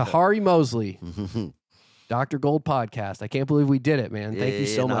 Khari Mosley, Dr. Gold podcast. I can't believe we did it, man. Thank you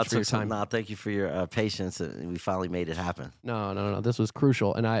so much for your time. Thank you for your patience. We finally made it happen. No. This was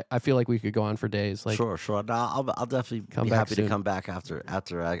crucial, and I feel like we could go on for days. Like, sure. No, I'll definitely be happy to come back after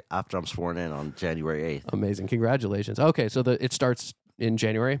I'm sworn in on January 8th. Amazing. Congratulations. Okay, so it starts in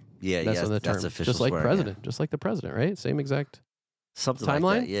January. Yeah, that's when the term. That's official. Just like president, just like the president, right? Same exact something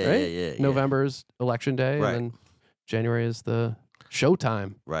timeline. Like that. Right? Yeah. November's election day, and then January is the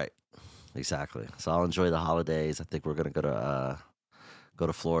showtime. Right. Exactly. So I'll enjoy the holidays. I think we're gonna go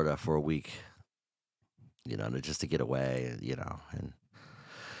to Florida for a week. Just to get away. And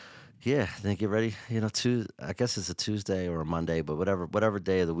then get ready. I guess it's a Tuesday or a Monday, but whatever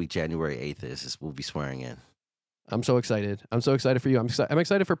day of the week January 8th is, we'll be swearing in. I'm so excited. I'm so excited for you. I'm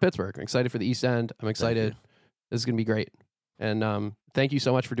excited for Pittsburgh. I'm excited for the East End. I'm excited. This is going to be great. And thank you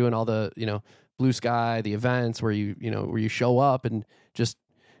so much for doing all the, Blue Sky, the events where you show up and just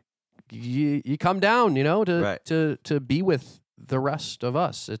you come down, to be with the rest of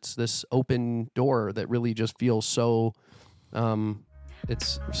us. It's this open door that really just feels so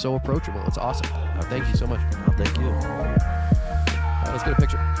it's so approachable. It's awesome. Thank you so much. Thank you. Let's get a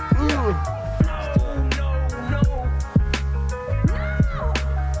picture. Yeah.